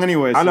kind of long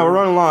anyways. I know we're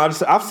running long.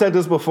 I've said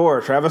this before.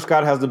 Travis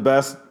Scott has the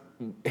best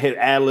hit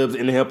ad-libs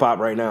in hip-hop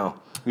right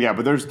now. Yeah,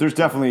 but there's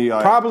definitely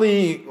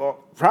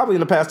Probably in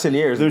the past 10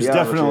 years. there's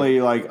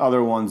definitely like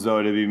other ones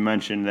though to be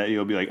mentioned that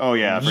you'll be like, oh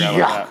yeah, I forgot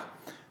about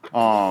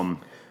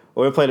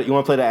that. You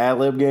want to play the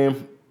ad-lib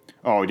game?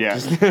 Oh yeah,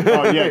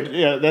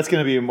 yeah. That's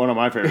gonna be one of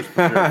my favorites.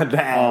 For sure.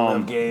 The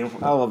ad-lib game.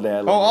 I love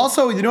that. Oh,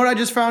 also, you know what I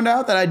just found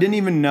out that I didn't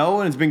even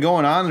know, and it's been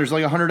going on. There's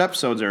like 100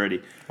 episodes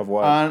already. Of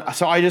what?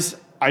 So I just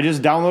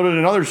downloaded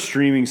another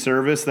streaming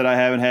service that I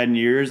haven't had in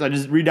years. I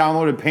just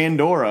re-downloaded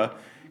Pandora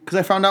because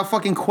I found out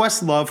fucking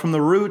Questlove from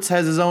The Roots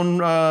has his own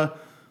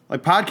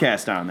like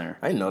podcast on there.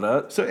 I didn't know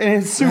that. So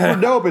and it's super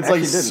dope. It's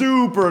like Actually didn't.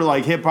 super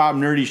like hip hop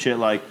nerdy shit.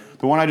 Like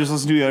the one I just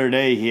listened to the other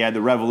day, he had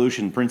the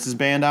Revolution Prince's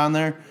band on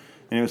there,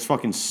 and it was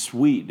fucking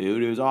sweet,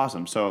 dude. It was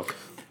awesome. So.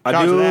 I Shout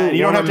out to do that. And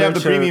you don't have to have the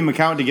mention- premium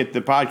account to get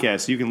the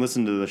podcast. You can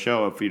listen to the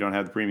show if you don't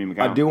have the premium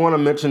account. I do want to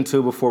mention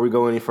too before we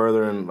go any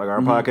further in like our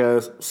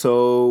podcast.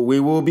 So we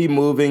will be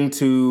moving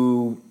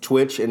to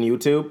Twitch and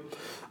YouTube.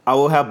 I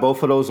will have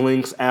both of those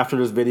links after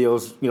this video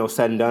is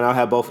said and done. I'll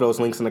have both of those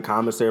links in the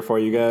comments there for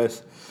you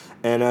guys,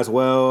 and as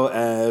well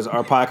as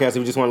our podcast. If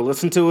you just want to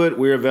listen to it,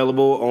 we're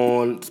available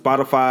on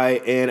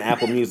Spotify and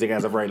Apple Music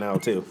as of right now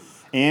too.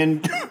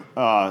 And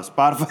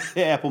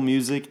Spotify, Apple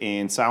Music,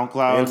 and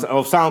SoundCloud. And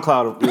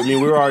SoundCloud. I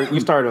mean, we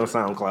started on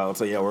SoundCloud,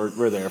 so yeah,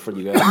 we're there for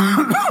you guys.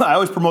 I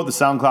always promote the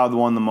SoundCloud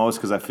one the most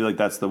because I feel like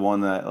that's the one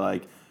that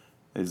like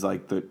is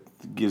like the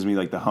gives me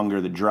like the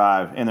hunger, the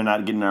drive, and they're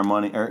not getting our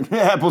money. Or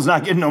Apple's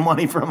not getting no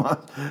money from us,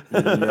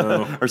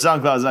 or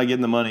SoundCloud's not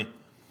getting the money.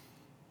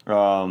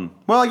 Well,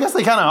 I guess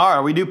they kind of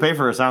are. We do pay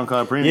for a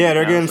SoundCloud premium. Yeah,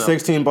 they're now, getting so.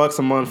 $16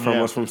 a month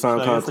from us from So I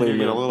SoundCloud guess they can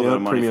get a little bit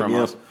of money from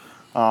us.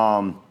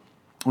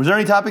 Was there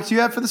any topics you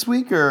had for this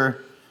week,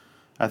 or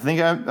I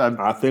think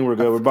I think we're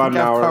good. We're about an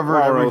hour.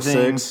 covered Hour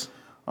everything. 06.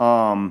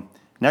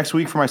 Next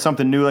week for my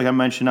something new, like I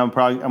mentioned, I'm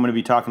going to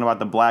be talking about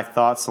the Black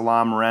Thought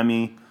Salam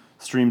Remy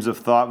Streams of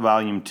Thought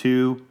Volume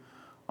 2.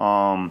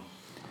 And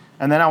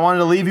then I wanted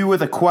to leave you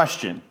with a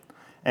question,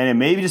 and it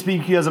may just be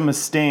because I'm a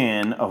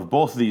stan of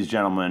both of these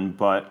gentlemen,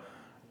 but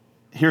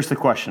here's the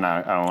question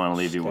I want to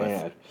leave you with.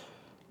 Man,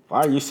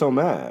 why are you so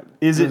mad?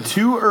 Is it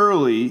too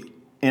early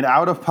and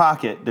out of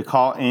pocket to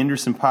call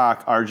Anderson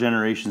 .Paak our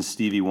generation's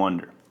Stevie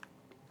Wonder?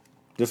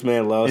 This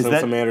man loves him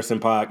some Anderson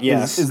 .Paak.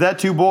 Yes. Is that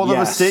too bold of a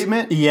Yes.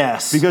 statement?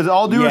 Yes. Because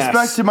all due Yes.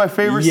 respect to my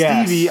favorite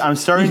Yes. Stevie, I'm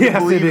starting Yes, to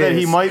believe it that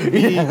he is. might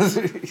be, Yes.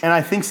 and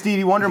I think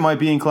Stevie Wonder might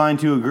be inclined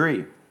to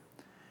agree.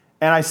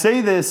 And I say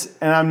this,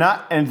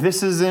 and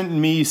this isn't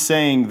me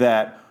saying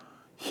that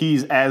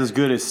he's as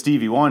good as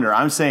Stevie Wonder.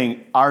 I'm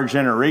saying our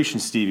generation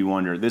Stevie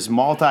Wonder, this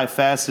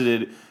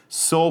multifaceted,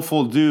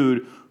 soulful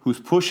dude who's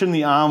pushing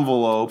the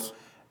envelope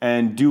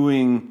and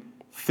doing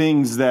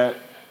things that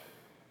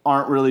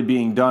aren't really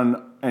being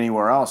done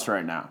anywhere else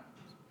right now.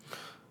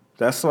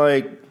 That's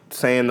like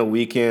saying The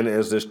Weeknd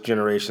is this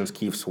generation's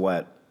Keith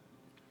Sweat,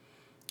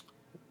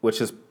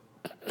 which is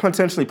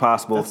potentially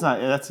possible.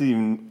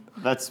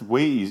 That's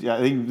way easy. I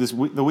think the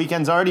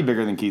Weeknd's already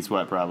bigger than Keith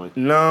Sweat, probably.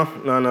 No,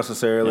 not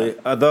necessarily.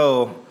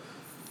 Although,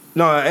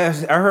 no, I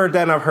heard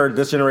that, and I've heard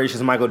this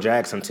generation's Michael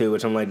Jackson too,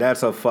 which I'm like,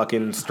 that's a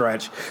fucking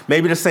stretch.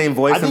 Maybe the same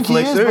voice I think he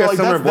inflection, is, but, maybe a like,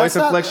 similar that's voice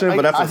not- inflection,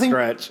 but that's I a think-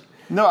 stretch.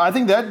 No, I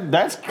think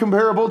that's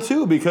comparable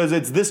too, because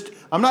it's this.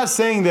 I'm not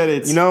saying that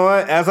it's You know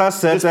what? As I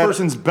said, this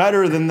person's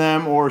better than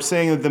them, or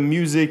saying that the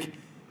music.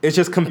 it's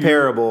just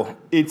comparable.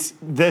 It's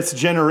this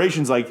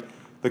generation's like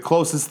the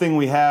closest thing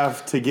we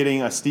have to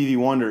getting a Stevie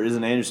Wonder is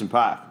an Anderson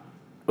 .Paak.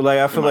 Like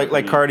I feel my like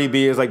opinion. Cardi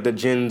B is like the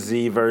Gen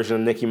Z version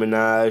of Nicki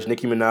Minaj.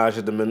 Nicki Minaj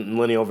is the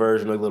millennial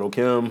version of Lil'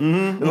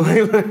 Kim.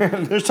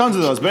 There's tons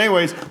of those, but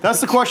anyways,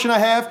 that's the question I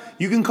have.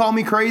 You can call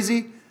me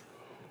crazy.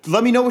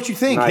 let me know what you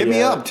think. Not Hit me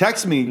yet. up.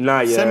 Text me.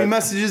 Not yet. Send me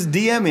messages.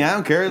 DM me. I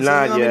don't care.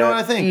 Let me know what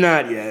I think.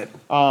 Not yet.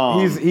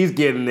 He's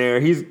getting there.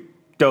 He's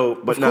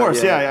dope, but Of course,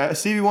 not yet. yeah.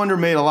 Stevie Wonder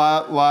made a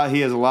lot.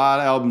 He has a lot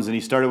of albums, and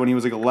he started when he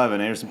was like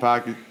 11. Anderson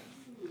 .Paak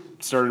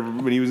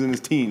started when he was in his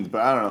teens,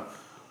 but I don't know.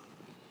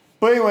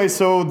 But anyway,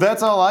 so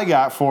that's all I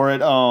got for it.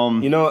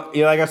 You know,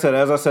 like I said,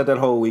 as I said that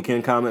whole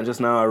Weekend comment just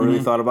now, I really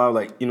thought about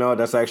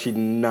that's actually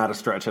not a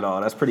stretch at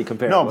all. That's pretty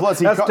comparable. No, plus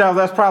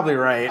that's probably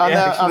right. On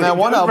that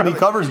one That's album, he probably-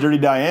 covers Dirty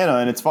Diana,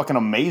 and it's fucking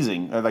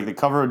amazing. Like the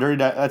cover of Dirty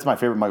Diana, that's my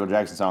favorite Michael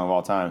Jackson song of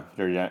all time.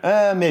 Dirty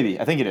Diana. Maybe.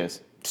 I think it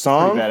is.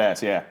 Song? Pretty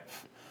badass, yeah.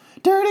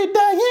 Dirty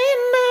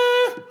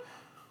Diana.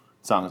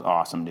 Song is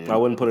awesome, dude. I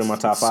wouldn't put it in my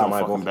top It's five, so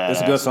Michael. fucking badass.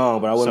 It's a good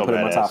song, but I wouldn't So put it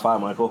in my badass. top five,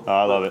 Michael.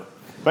 I love it.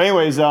 But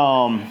anyways,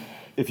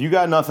 if you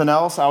got nothing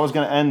else, I was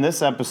going to end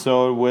this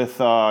episode with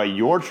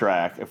your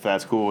track, if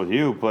that's cool with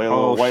you. Play a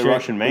little White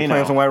Russian We're Mano.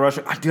 playing some White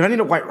Russian. Dude, I need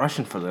a White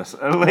Russian for this.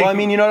 Well, I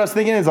mean, you know what I was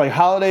thinking? Is like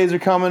holidays are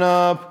coming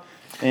up,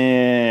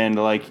 and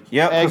like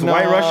Yep, because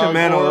White eggnog Russian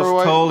Mano or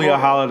is totally a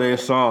holiday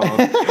song.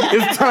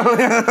 It's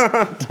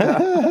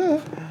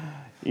totally.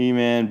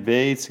 E-Man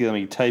Bates, let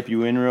me type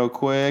you in real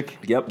quick.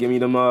 Yep, give me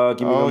them.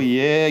 Oh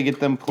yeah, get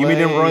them plays, Give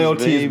me them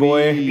royalties,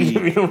 boy. baby.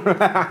 Give me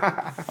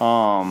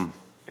them.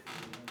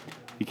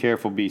 Be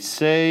careful, be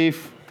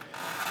safe.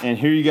 And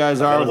here you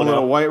guys are with a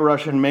little White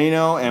Russian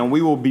Mano, and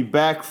we will be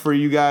back for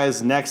you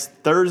guys next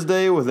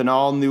Thursday with an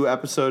all-new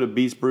episode of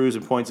Beats, Brews,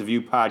 and Points of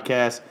View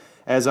podcast.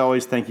 As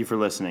always, thank you for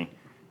listening.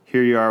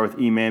 Here you are with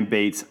E-Man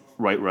Bates,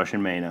 White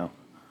Russian Mano.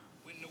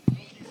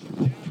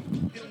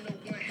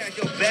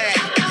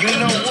 You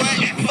know what?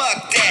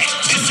 Fuck that.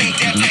 This ain't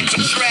that type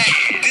of track.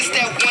 This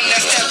that one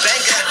that's that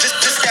banger.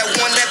 This that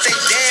one that they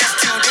dance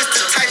to. This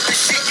the type of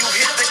shit you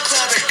hit the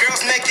club, the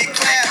girls make it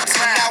clap.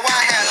 So now I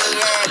had a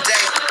long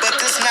day, but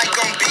this night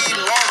gon' be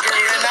longer.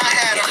 And I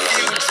had a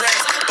few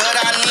drinks, but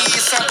I need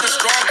something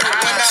stronger.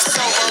 When I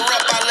sober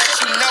up, I let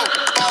you know.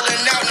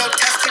 Falling out, no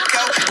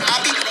testicle. I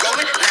be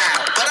rolling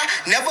loud, but I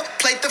never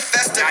played the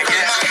festival.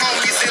 My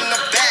homies in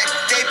the back,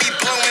 they be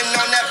blowing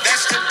on that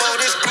vegetable.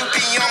 This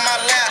groupie on my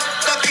lap.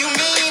 Fuck you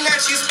mean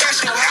that you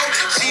special, ho?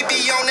 She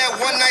be on that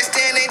one night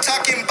stand